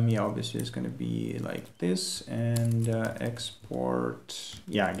 Yeah, obviously it's going to be like this, and export.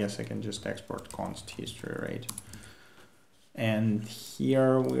 Yeah, I guess I can just export const history, right? And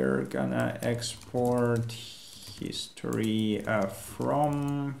here we're gonna export history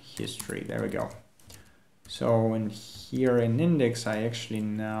from history. There we go. So in here in index, I actually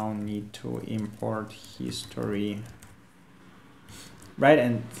now need to import history. Right,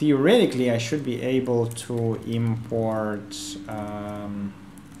 and theoretically, I should be able to import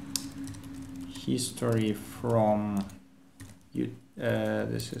history from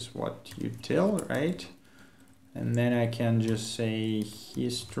this is what util, right? And then I can just say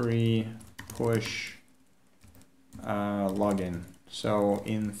history push login. So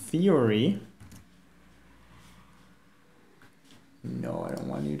in theory, no, I don't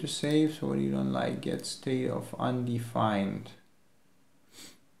want you to save. So what you don't like, get state of undefined.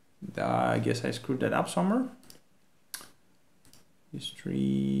 I guess I screwed that up somewhere.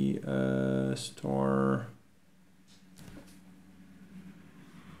 History store.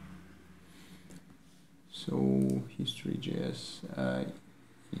 So history.js.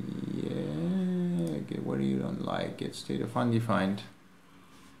 Yeah. Okay, what do you don't like? Get state of undefined.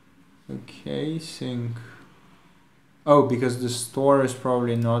 Okay, sync. Oh, because the store is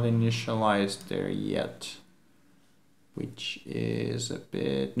probably not initialized there yet. Which is a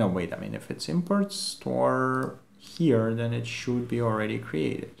bit, no, wait, I mean, if it's import store here, then it should be already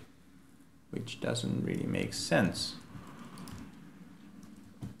created, which doesn't really make sense.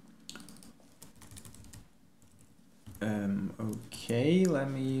 Okay, let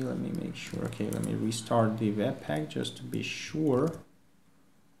me make sure. Okay, let me restart the webpack just to be sure.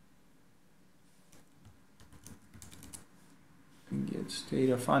 Get state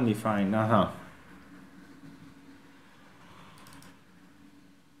of undefined,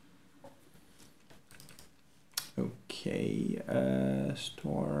 Okay,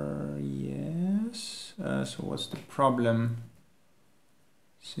 store, yes. So what's the problem?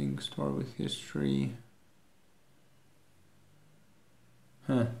 Sync store with history.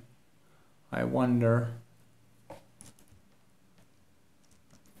 Huh. I wonder.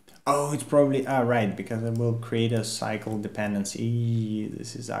 Oh, it's probably, right, because it will create a cycle dependency.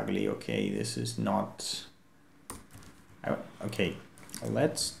 This is ugly. Okay, this is not. Okay.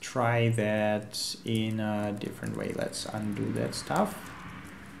 Let's try that in a different way. Let's undo that stuff.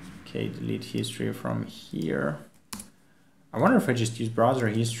 Okay, delete history from here. I wonder if I just use browser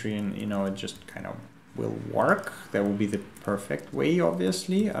history and, you know, it just kind of will work. That will be the perfect way,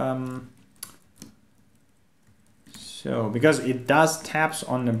 obviously. So because it does taps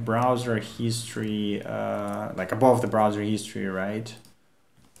on the browser history, like above the browser history, right?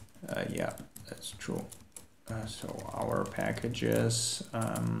 Yeah, that's true. So our packages,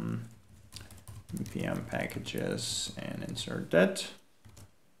 npm packages, and insert that.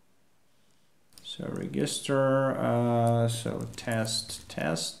 So register, so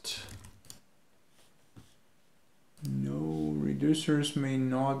test. No, reducers may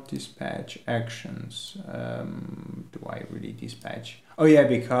not dispatch actions. Do I really dispatch? Oh yeah,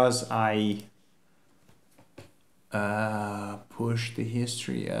 because I push the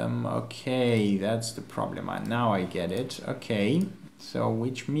history. Okay, that's the problem. Now I get it. Okay, so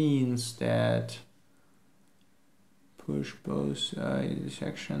which means that push both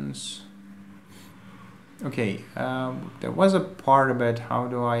sections. Okay, there was a part about how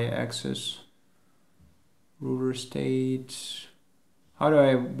do I access router state. How do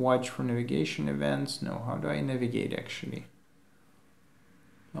I watch for navigation events? No, how do I navigate actually?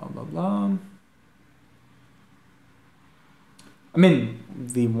 Blah, blah, blah. I mean,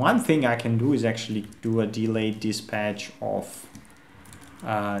 the one thing I can do is actually do a delayed dispatch of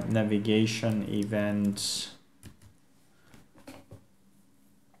navigation events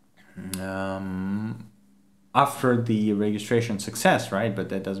after the registration success, right? But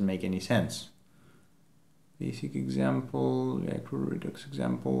that doesn't make any sense. Basic example, like Redux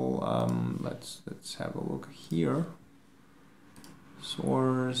example. Let's have a look here.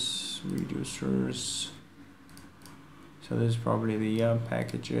 Source, reducers. So this is probably the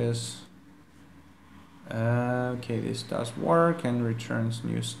packages. Okay, this does work and returns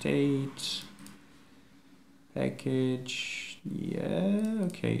new state. Package, yeah,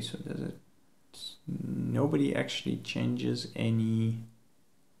 okay, so does it, nobody actually changes any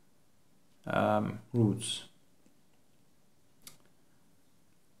routes.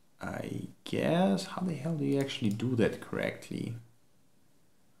 I guess, how the hell do you actually do that correctly?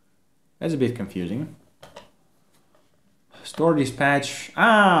 That's a bit confusing. Store dispatch,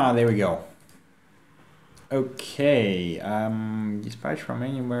 there we go. Okay, dispatch from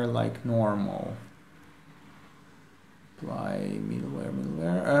anywhere like normal. Apply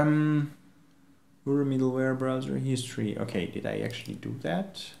middleware, Router middleware browser history. Okay, did I actually do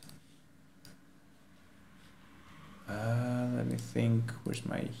that? Let me think, where's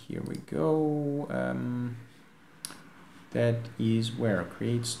my, here we go. That is where,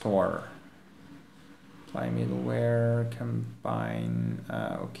 create store. Apply middleware, combine,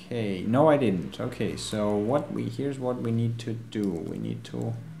 okay, no I didn't. Okay, so here's what we need to do. We need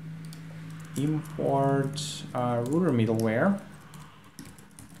to import router middleware.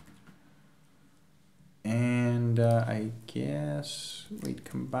 And I guess, wait,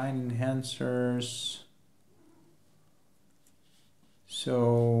 combine enhancers.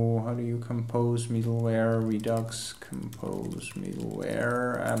 So how do you compose middleware? Redux compose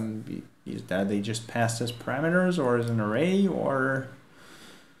middleware. Is that they just passed as parameters or as an array or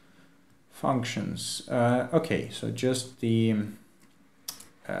functions? Okay, so just the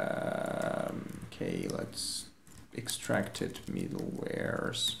okay, let's extract it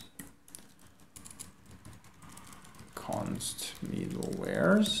middlewares. Const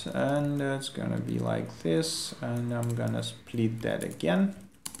middlewares, and it's gonna be like this, and I'm gonna split that again.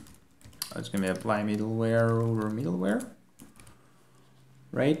 It's gonna be apply middleware over middleware,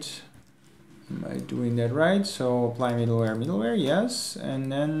 right? Am I doing that right? So apply middleware, yes,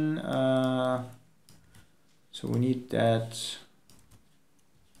 and then so we need that.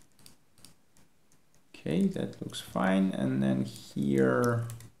 Okay, that looks fine, and then here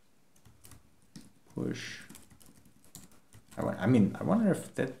push. I mean, I wonder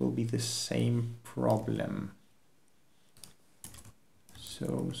if that will be the same problem.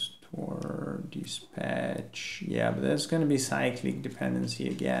 So store dispatch, yeah, but that's going to be cyclic dependency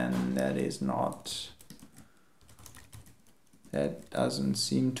again. That is not, that doesn't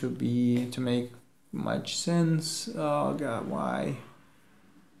seem to make much sense. Oh god, why?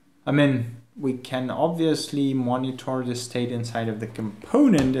 I mean, we can obviously monitor the state inside of the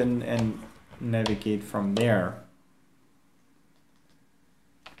component and navigate from there.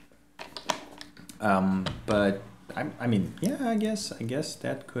 But I mean, yeah, I guess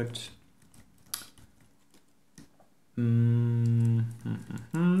that could.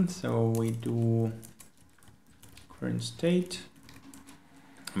 So we do current state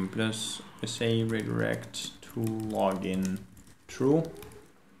and plus say redirect to login true.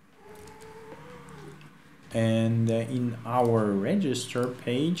 And in our register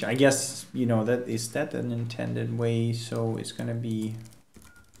page, I guess, you know, that is that an intended way. So it's going to be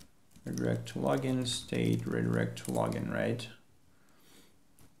redirect to login, state redirect to login, right?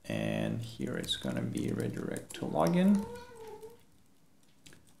 And here it's gonna be redirect to login.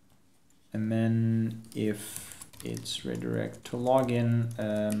 And then if it's redirect to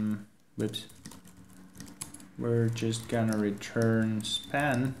login, whoops, we're just gonna return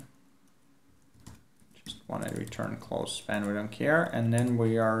span. Just want to return close span, we don't care. And then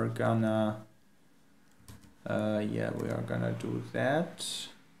we are gonna, yeah, we are gonna do that.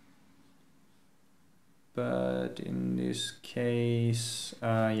 But in this case,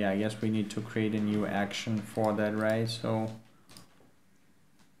 yeah, I guess we need to create a new action for that, right? So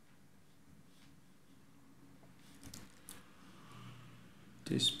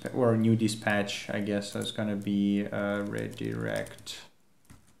or a new dispatch, I guess that's gonna be redirect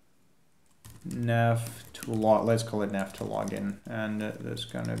nav to log. Let's call it nav to login, and that's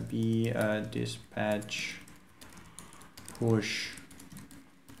gonna be dispatch push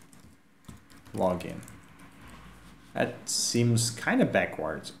login. That seems kind of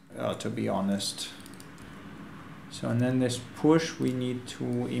backwards, to be honest. So, and then this push we need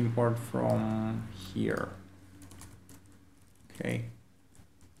to import from here. Okay.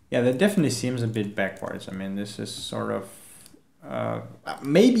 Yeah, that definitely seems a bit backwards. I mean, this is sort of,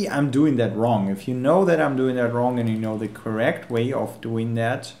 maybe I'm doing that wrong. If you know that I'm doing that wrong and you know the correct way of doing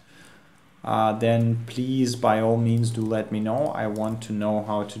that, then please, by all means, do let me know. I want to know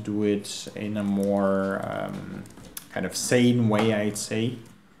how to do it in a more kind of sane way, I'd say.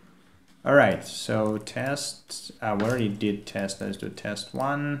 All right, so test, we already did test. Let's do test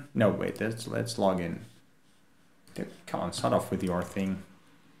one. No, wait, let's log in. Come on, start off with your thing.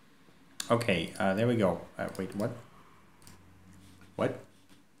 Okay, there we go. Wait, what? What?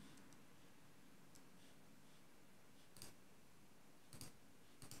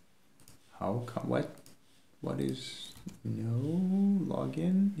 How come, what is, no,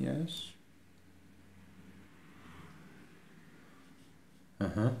 login, yes.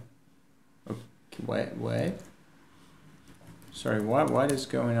 Okay, wait. Sorry, what is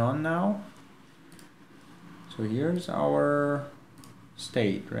going on now? So here's our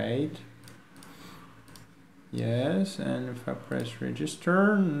state, right? Yes, and if I press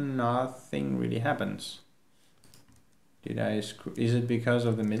register, nothing really happens. Did I screw? Is it because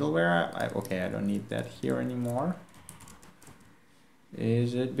of the middleware? Okay, I don't need that here anymore.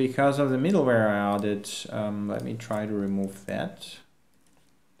 Is it because of the middleware I added? Let me try to remove that.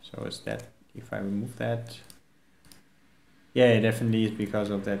 So is that, if I remove that? Yeah, it definitely is because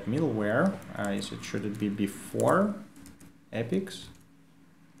of that middleware. Should it be before epics?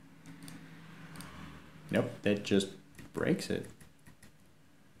 Nope, that just breaks it.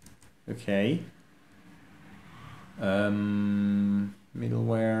 Okay.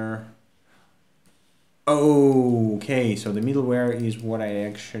 Middleware. Oh, okay, so the middleware is what I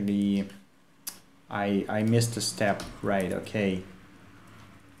actually, I missed a step, right? Okay.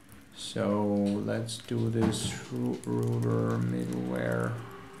 So let's do this router middleware.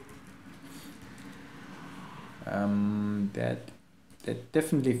 That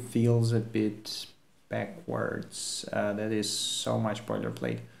definitely feels a bit backwards. That is so much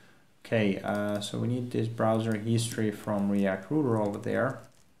boilerplate. Okay, so we need this browser history from React Router over there.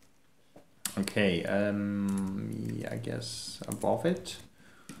 Okay, yeah, I guess above it.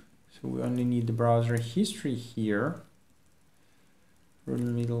 So we only need the browser history here. Router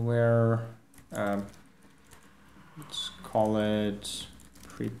middleware. Let's call it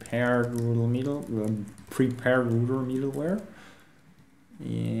prepared router middleware.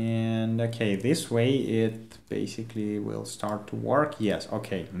 And okay, this way it basically will start to work. Yes,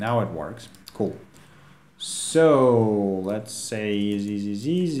 okay, now it works. Cool. So let's say zzz.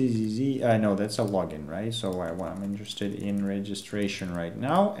 No, that's a login, right? So I'm interested in registration right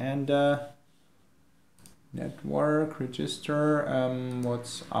now, and network register.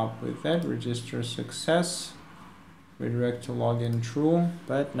 What's up with that? Register success. Redirect to login true,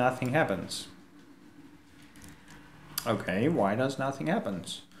 but nothing happens. Okay, why does nothing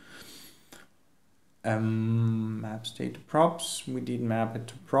happens? Map state to props. We did map it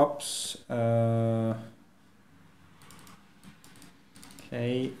to props. Okay,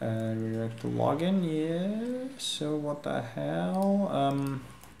 redirect to login. Yeah. So what the hell?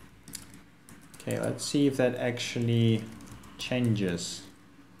 Okay, let's see if that actually changes.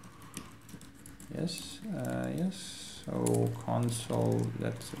 Yes. Yes. So console,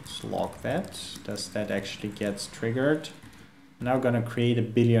 let's log that. Does that actually get triggered? I'm now gonna create a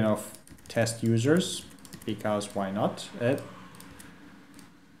billion of test users, because why not?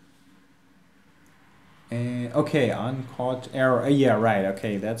 Okay, uncaught error. Yeah, right.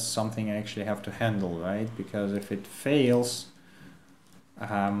 Okay, that's something I actually have to handle, right? Because if it fails,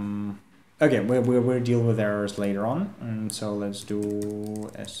 Okay, we'll deal with errors later on. And so let's do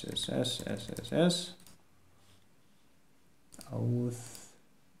SSS, auth.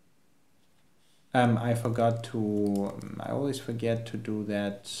 I forgot to, I always forget to do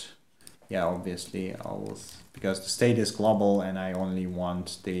that. Yeah, obviously auth, because the state is global and I only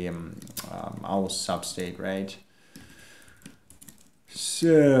want the auth substate, right?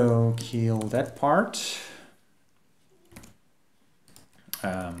 So kill that part.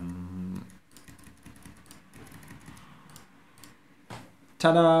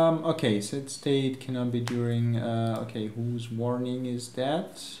 Ta-da! Okay, set state cannot be during, okay, whose warning is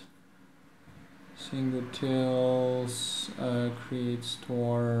that? Single tills, create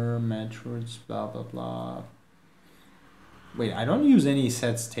store, methods, blah, blah, blah. Wait, I don't use any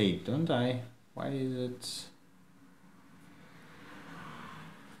set state, don't I? Why is it?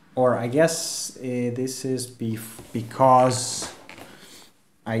 Or I guess this is because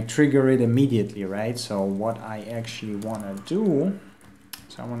I trigger it immediately, right? So what I actually want to do,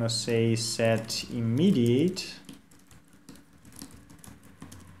 so I want to say set immediate.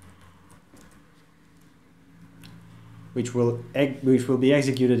 Which will be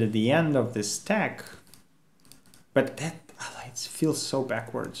executed at the end of the stack, but that it feels so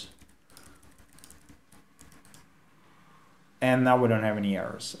backwards. And now we don't have any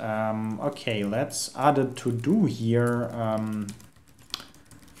errors. Okay, let's add a to-do here.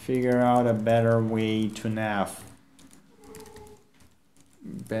 Figure out a better way to nav.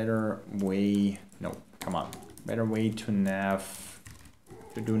 Better way to nav.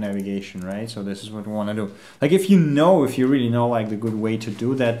 To do navigation, right? So this is what we want to do. Like if you really know like the good way to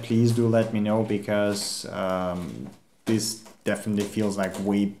do that, please do let me know, because this definitely feels like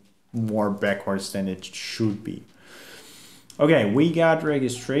way more backwards than it should be. Okay, we got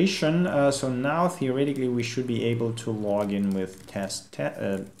registration. So now theoretically we should be able to log in with test.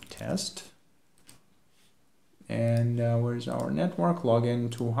 And where's our network? Login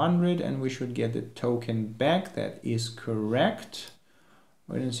 200, and we should get the token back. That is correct.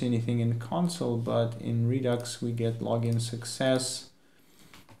 I didn't see anything in console, but in Redux we get login success.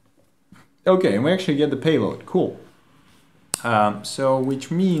 Okay, and we actually get the payload. Cool. So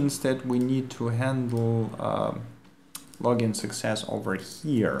which means that we need to handle login success over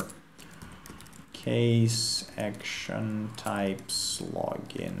here. Case action types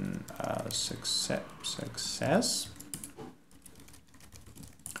login success.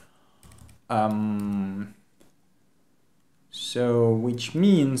 So which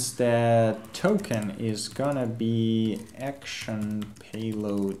means that token is gonna be action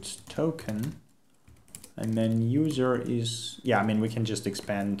payload token, and then user is, yeah, I mean we can just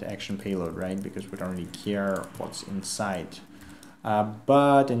expand action payload, right? Because we don't really care what's inside.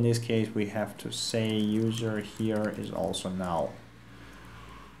 But in this case we have to say user here is also null.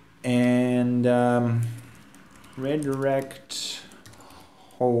 And redirect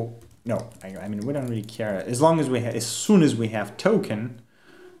whole. No, I mean we don't really care. As long as as soon as we have token,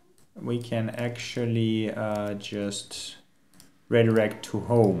 we can actually just redirect to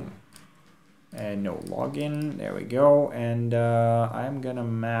home. And no login. There we go. And I'm gonna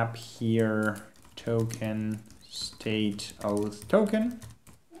map here token state auth token,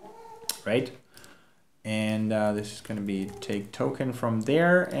 right? And this is gonna be take token from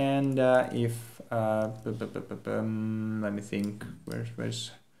there. And if let me think.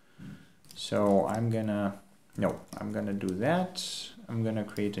 Where's So I'm gonna do that. I'm gonna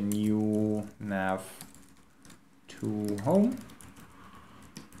create a new nav to home.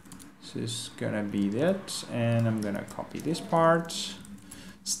 This is gonna be that, and I'm gonna copy this part.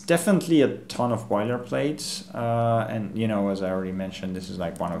 It's definitely a ton of boilerplate, and you know, as I already mentioned, this is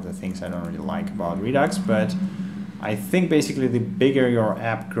like one of the things I don't really like about Redux, but I think basically the bigger your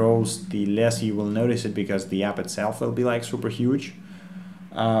app grows, the less you will notice it, because the app itself will be like super huge.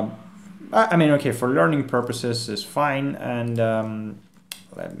 I mean, okay, for learning purposes is fine, and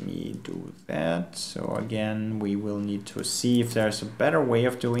let me do that. So again, we will need to see if there's a better way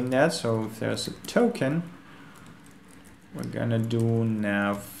of doing that. So if there's a token, we're gonna do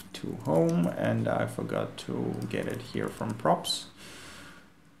nav to home, and I forgot to get it here from props.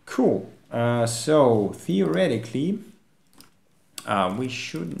 Cool. So theoretically, we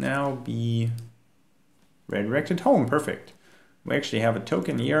should now be redirected home. Perfect. We actually have a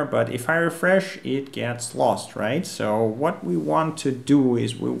token here, but if I refresh, it gets lost, right? So what we want to do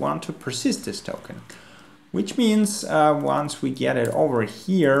is we want to persist this token, which means once we get it over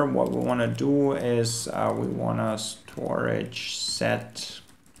here, what we want to do is we want to storage set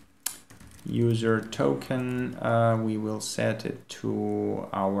user token. We will set it to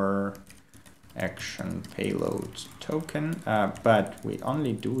our action payload token, but we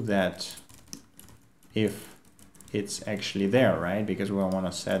only do that if it's actually there, right? Because we want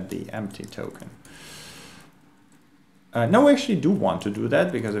to set the empty token. No, we actually do want to do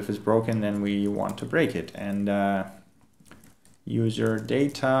that, because if it's broken, then we want to break it. And user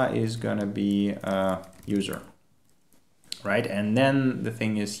data is gonna be user, right? And then the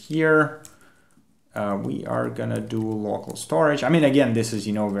thing is here, we are gonna do local storage. I mean, again, this is,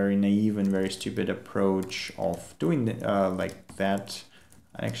 you know, very naive and very stupid approach of doing like that.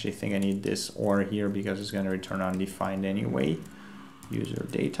 I actually think I need this or here, because it's gonna return undefined anyway. User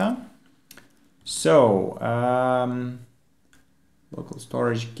data. So local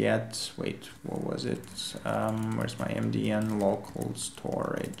storage get, wait, what was it? Where's my MDN local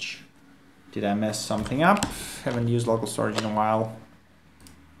storage? Did I mess something up? Haven't used local storage in a while.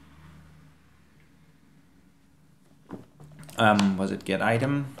 Was it get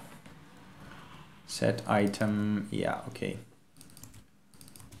item? Set item, yeah, okay.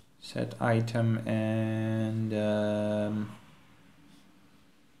 Set item, and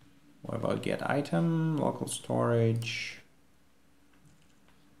what about get item, local storage?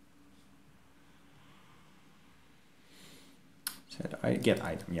 Set get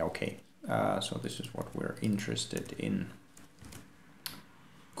item, yeah, okay. So this is what we're interested in.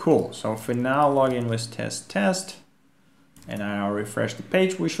 Cool, so if we now log in with test, and I now refresh the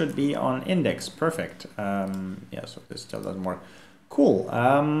page, we should be on index, perfect. Yeah, so this still doesn't work. Cool,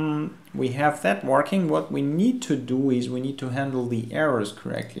 we have that working. What we need to do is we need to handle the errors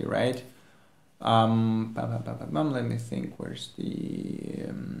correctly, right? Let me think, where's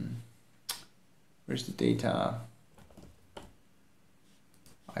the data?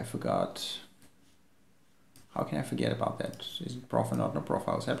 I forgot. How can I forget about that? Is it prof or not? No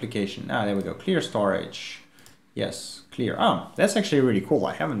profiles, application. Ah, there we go, clear storage. Yes, clear. Oh, that's actually really cool.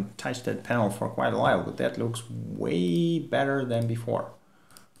 I haven't touched that panel for quite a while, but that looks way better than before.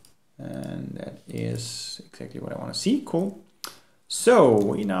 And that is exactly what I want to see. Cool. So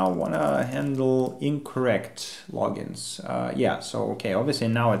we now want to handle incorrect logins. Yeah, so okay, obviously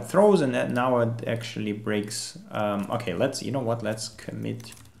now it throws, and then now it actually breaks. Okay, let's, you know what, let's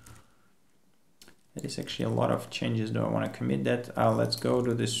commit. That is actually a lot of changes. Do I want to commit that? Let's go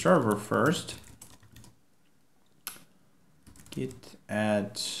to the server first. Git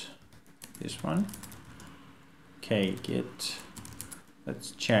add this one. Okay, git,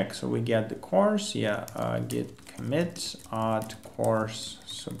 let's check. So we get the course, yeah, git commit add course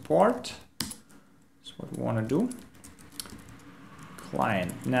support. That's what we want to do.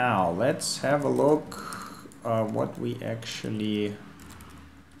 Client. Now let's have a look what we actually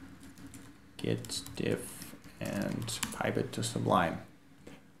git diff and pipe it to Sublime.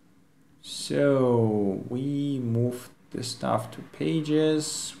 So we moved the stuff to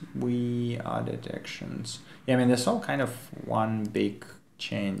pages, we added actions. Yeah, I mean, there's all kind of one big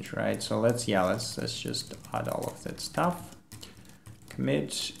change, right? So let's just add all of that stuff.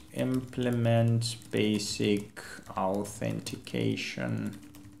 Commit, implement basic authentication,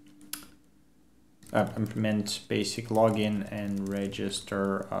 implement basic login and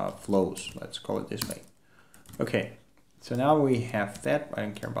register flows. Let's call it this way. Okay, so now we have that. I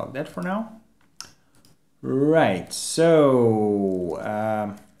don't care about that for now. Right, so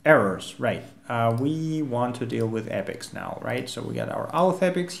errors, right. We want to deal with epics now, right? So we got our auth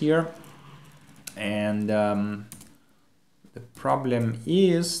epics here, and the problem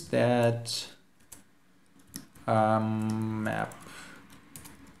is that map.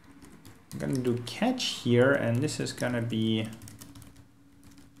 I'm gonna do catch here, and this is gonna be,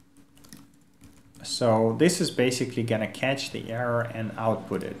 so this is basically gonna catch the error and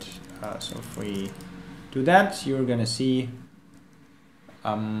output it. So if we do that, you're gonna see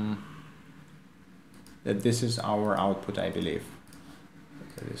that this is our output, I believe.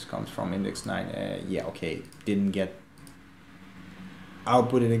 Okay, this comes from index 9. Yeah, okay, didn't get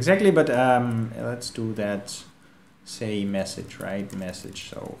outputted exactly, but let's do that. Say message, right? Message.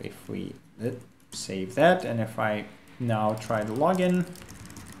 So if we save that, and if I now try to log in,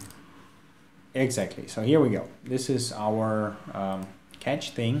 exactly. So here we go. This is our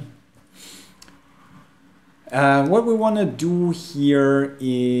catch thing. What we want to do here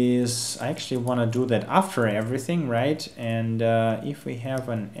is, I actually want to do that after everything, right? And if we have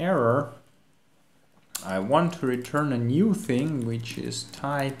an error, I want to return a new thing, which is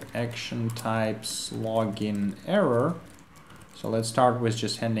type action types login error. So let's start with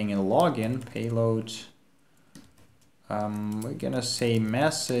just handling a login payload. We're gonna say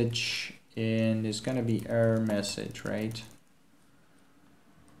message, and it's gonna be error message, right?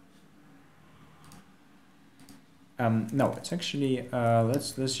 No, it's actually,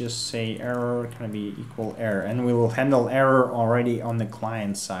 let's just say error can be equal error, and we will handle error already on the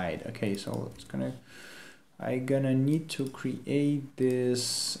client side. Okay, so it's I'm gonna need to create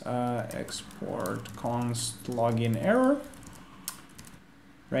this export const login error,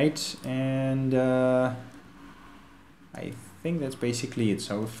 right? And I think that's basically it.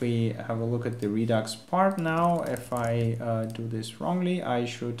 So if we have a look at the Redux part now, if I do this wrongly, I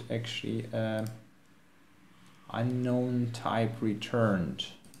should actually unknown type returned.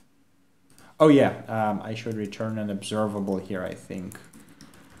 Oh yeah, I should return an observable here, I think.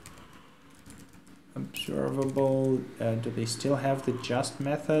 Observable, do they still have the just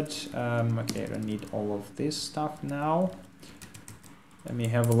method? Okay, I don't need all of this stuff now. Let me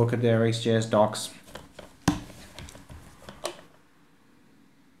have a look at the RxJS docs.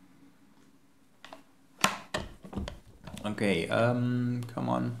 Okay, come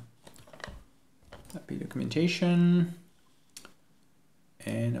on. Happy documentation.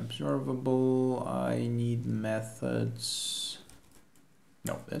 And observable, I need methods.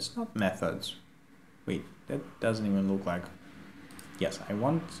 No, that's not methods. Wait, that doesn't even look like. Yes, I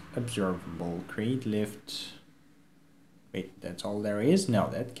want observable, create lift. Wait, that's all there is? No,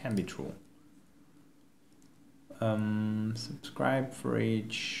 that can be true. Subscribe for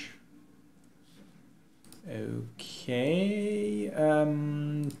each. Okay,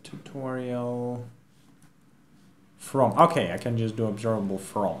 tutorial from. Okay, I can just do observable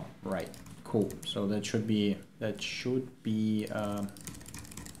from. Right, cool. So that should be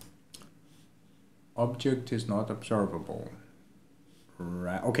object is not observable.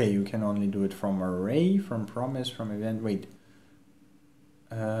 Right. Okay, you can only do it from array, from promise, from event. Wait.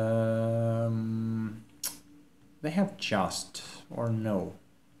 They have just or no.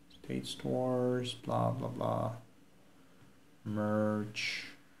 State stores, blah, blah, blah. Merge.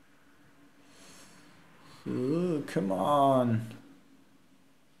 Ooh, come on.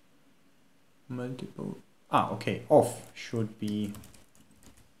 Multiple. Ah, okay. Off should be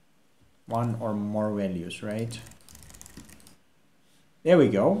one or more values, right? There we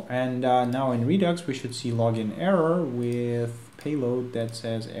go. And now in Redux, we should see login error with payload that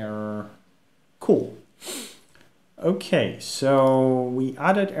says error. Cool. Okay, so we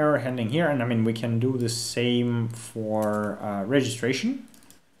added error handling here, and I mean, we can do the same for registration,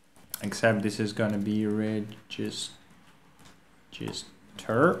 except this is going to be register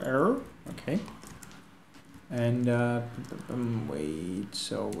error. Okay. And wait,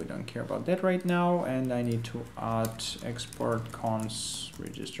 so we don't care about that right now. And I need to add export const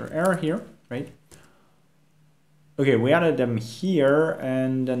register error here, right? Okay, we added them here,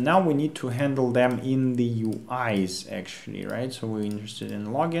 and now we need to handle them in the UIs actually, right? So we're interested in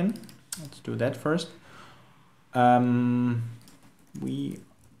login. Let's do that first. We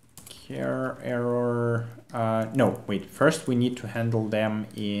care error. No, wait. First, we need to handle them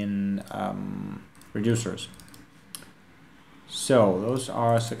in reducers. So those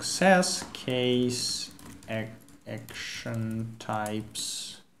are success, case, action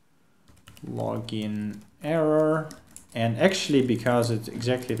types, login error, and actually because it's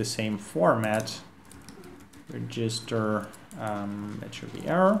exactly the same format, register, that should be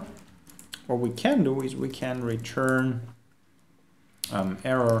error. What we can do is we can return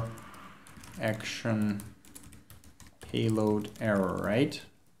error action payload error, right?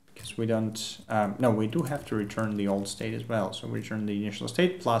 Because we don't, no, we do have to return the old state as well. So return the initial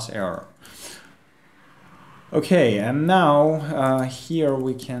state plus error. Okay, and now here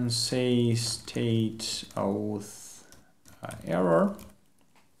we can say state auth error.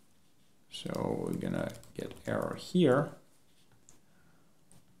 So we're gonna get error here.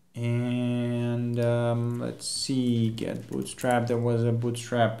 And let's see, get bootstrap. There was a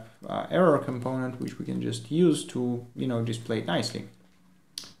bootstrap error component which we can just use to, you know, display it nicely.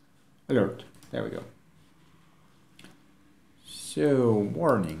 Alert, there we go. So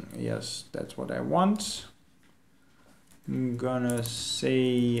warning, yes, that's what I want. I'm gonna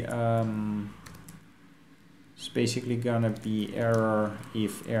say it's basically gonna be error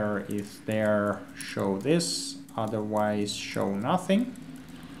if error is there, show this, otherwise show nothing.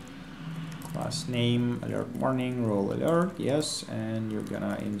 Class name, alert warning, role alert, yes, and you're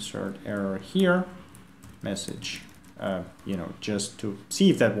gonna insert error here, message, you know, just to see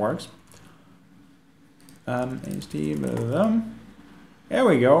if that works. There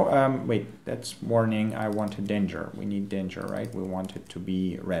we go. Wait, that's warning. I wanted danger. We need danger, right? We want it to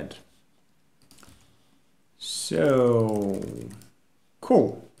be red. So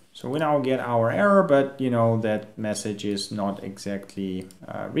cool. So we now get our error, but you know that message is not exactly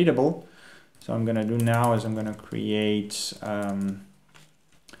readable. So I'm gonna do now is I'm gonna create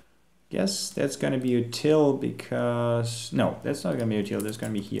Guess that's going to be util because, no, that's not going to be util, that's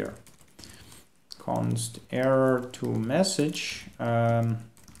going to be here. Const error to message. No,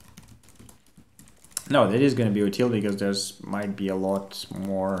 that is going to be util because there's might be a lot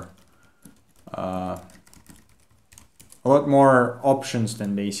more options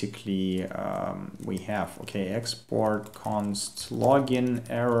than basically we have. Okay, export const login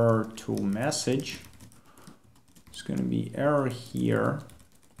error to message. It's going to be error here.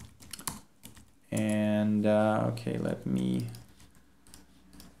 And okay, let me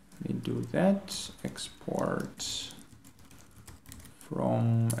do that. Export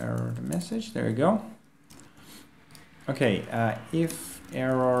from error to message. There you go. Okay, if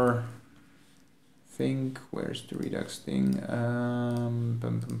error think, where's the Redux thing?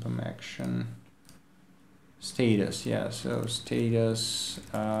 Action status. Yeah, so status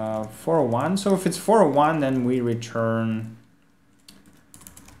 401. So if it's 401, then we return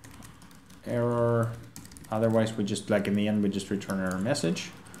error. Otherwise, we just, like in the end, we just return error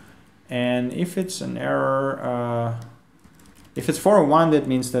message. And if it's an error, if it's 401, that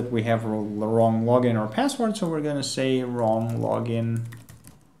means that we have the wrong login or password. So we're going to say wrong login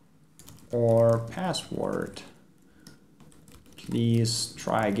or password. Please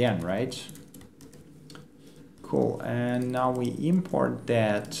try again, right? Cool. And now we import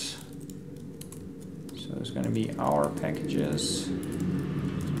that. So it's going to be our packages,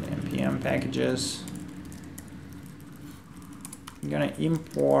 npm packages. I'm going to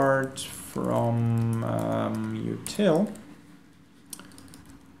import from util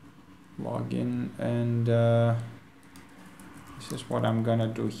login, and this is what I'm going to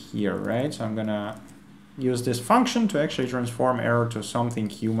do here, right? So I'm going to use this function to actually transform error to something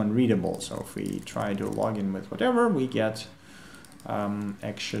human readable. So if we try to log in with whatever, we get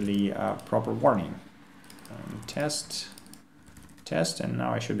actually a proper warning. Test, and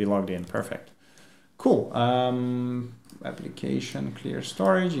now I should be logged in. Perfect. Cool. Application clear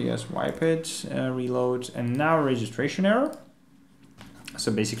storage, yes, wipe it, reload, and now registration error.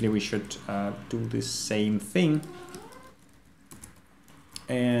 So basically we should do the same thing.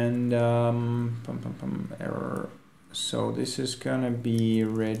 And error. So this is gonna be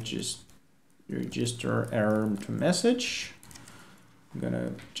register error to message. I'm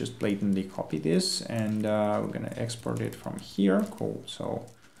gonna just blatantly copy this, and we're gonna export it from here. Cool. So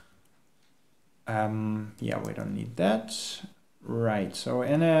yeah, we don't need that. Right. So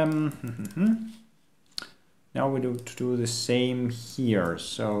and now we do the same here.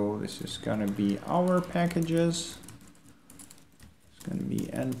 So this is gonna be our packages. It's gonna be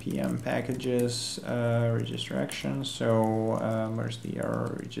npm packages register action. So where's the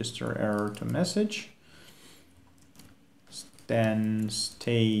error? Register error to message. Then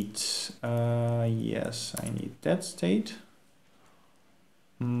state. Yes, I need that state.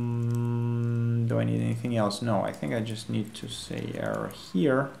 Do I need anything else? No, I think I just need to say error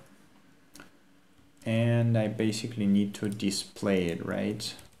here. And I basically need to display it,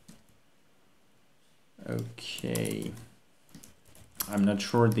 right? Okay. I'm not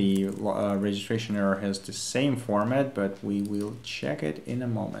sure the registration error has the same format, but we will check it in a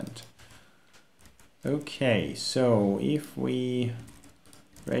moment. Okay, so if we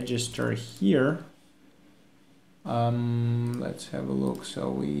register here, let's have a look. So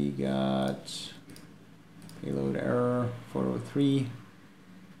we got payload error 403,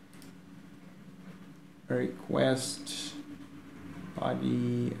 request,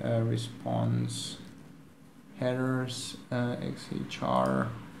 body, response, headers, xhr.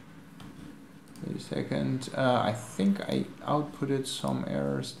 Wait a second. I think I outputted some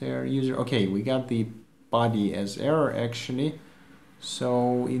errors there. User. Okay, we got the body as error actually.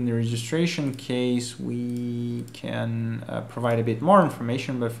 So in the registration case, we can provide a bit more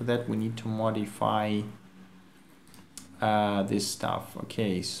information, but for that we need to modify this stuff.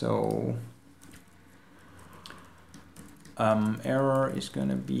 Okay, so error is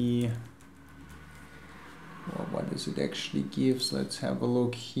gonna be, well, what does it actually gives? Let's have a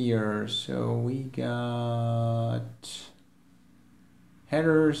look here. So we got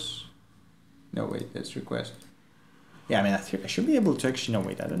headers. No, wait, that's request. Yeah, I mean, I should be able to actually, no,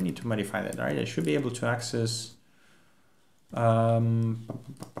 wait, I don't need to modify that, right? I should be able to access,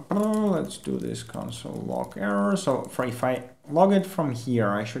 let's do this console log error. So if I log it from here,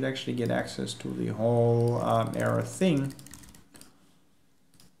 I should actually get access to the whole error thing.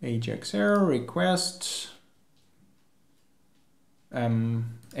 Ajax error, request,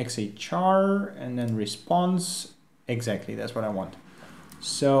 xhr, and then response. Exactly, that's what I want.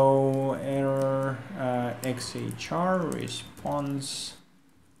 So error xhr response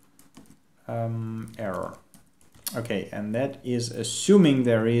error. Okay, and that is assuming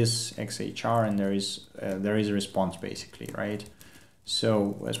there is XHR and there is a response basically, right?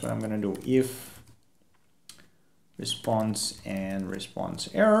 So that's what I'm gonna do. If response and response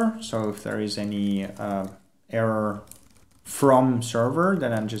error. So if there is any error from server,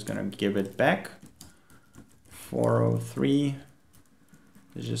 then I'm just gonna give it back 403.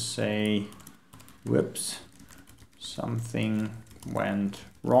 Let's just say, whoops, something went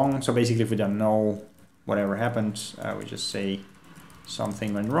wrong. So basically, if we don't know whatever happened, we just say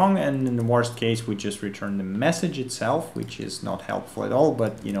something went wrong, and in the worst case, we just return the message itself, which is not helpful at all,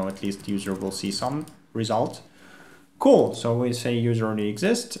 but you know, at least the user will see some result. Cool. So we say user already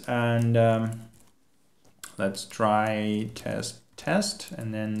exists, and let's try test,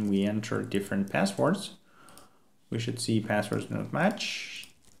 and then we enter different passwords. We should see passwords do not match.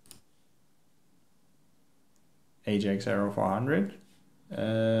 Ajax 0400.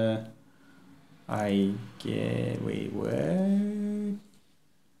 I get, wait, what?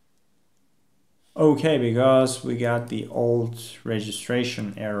 Okay, because we got the old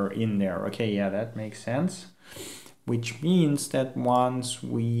registration error in there. Okay, yeah, that makes sense. Which means that once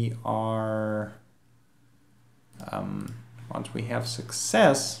we are, once we have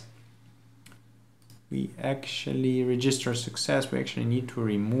success, we actually register success. We actually need to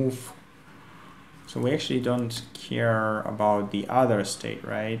remove. So we actually don't care about the other state,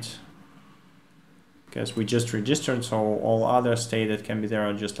 right? Because we just registered, so all other state that can be there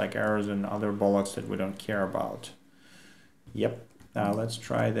are just like errors and other bollocks that we don't care about. Yep. Now let's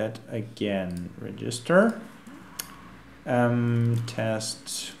try that again. Register.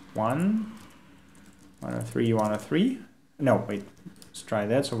 Test 103. No, wait. Let's try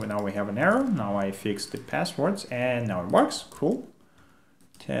that. So now we have an error. Now I fixed the passwords and now it works. Cool.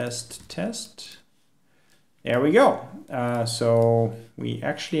 Test. There we go. So we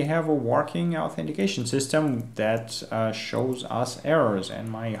actually have a working authentication system that shows us errors,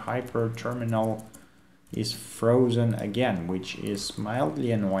 and my hyper terminal is frozen again, which is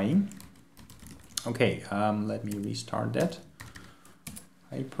mildly annoying. Okay, let me restart that.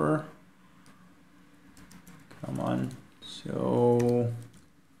 Hyper. Come on. So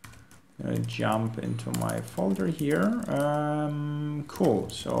I'm gonna jump into my folder here. Cool.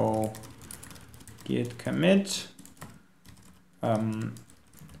 So git commit,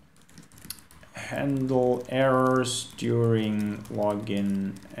 handle errors during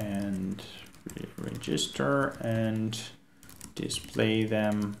login and register, and display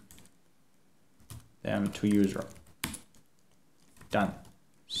them to user. Done.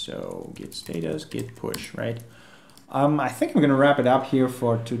 So git status, git push, right? I think I'm going to wrap it up here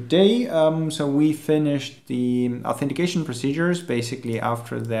for today. So we finished the authentication procedures. Basically,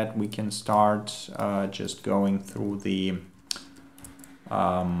 after that, we can start just going through the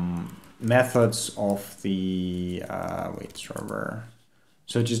methods of the wait server.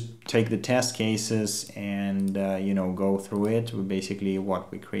 So just take the test cases and you know, go through it. We basically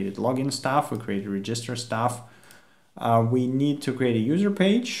we created login stuff, we created register stuff. We need to create a user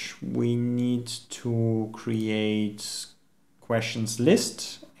page. We need to create questions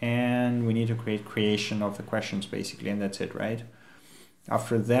list, and we need to create creation of the questions basically, and that's it, right?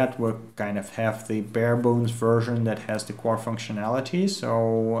 After that, we'll kind of have the bare bones version that has the core functionality.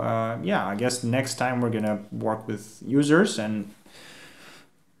 So yeah, I guess next time we're gonna work with users, and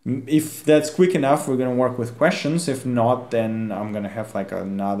if that's quick enough, we're going to work with questions. If not, then I'm going to have like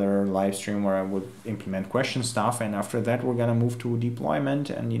another live stream where I would implement question stuff. And after that, we're going to move to deployment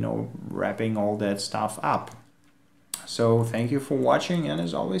and, you know, wrapping all that stuff up. So thank you for watching. And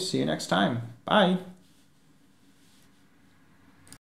as always, see you next time. Bye.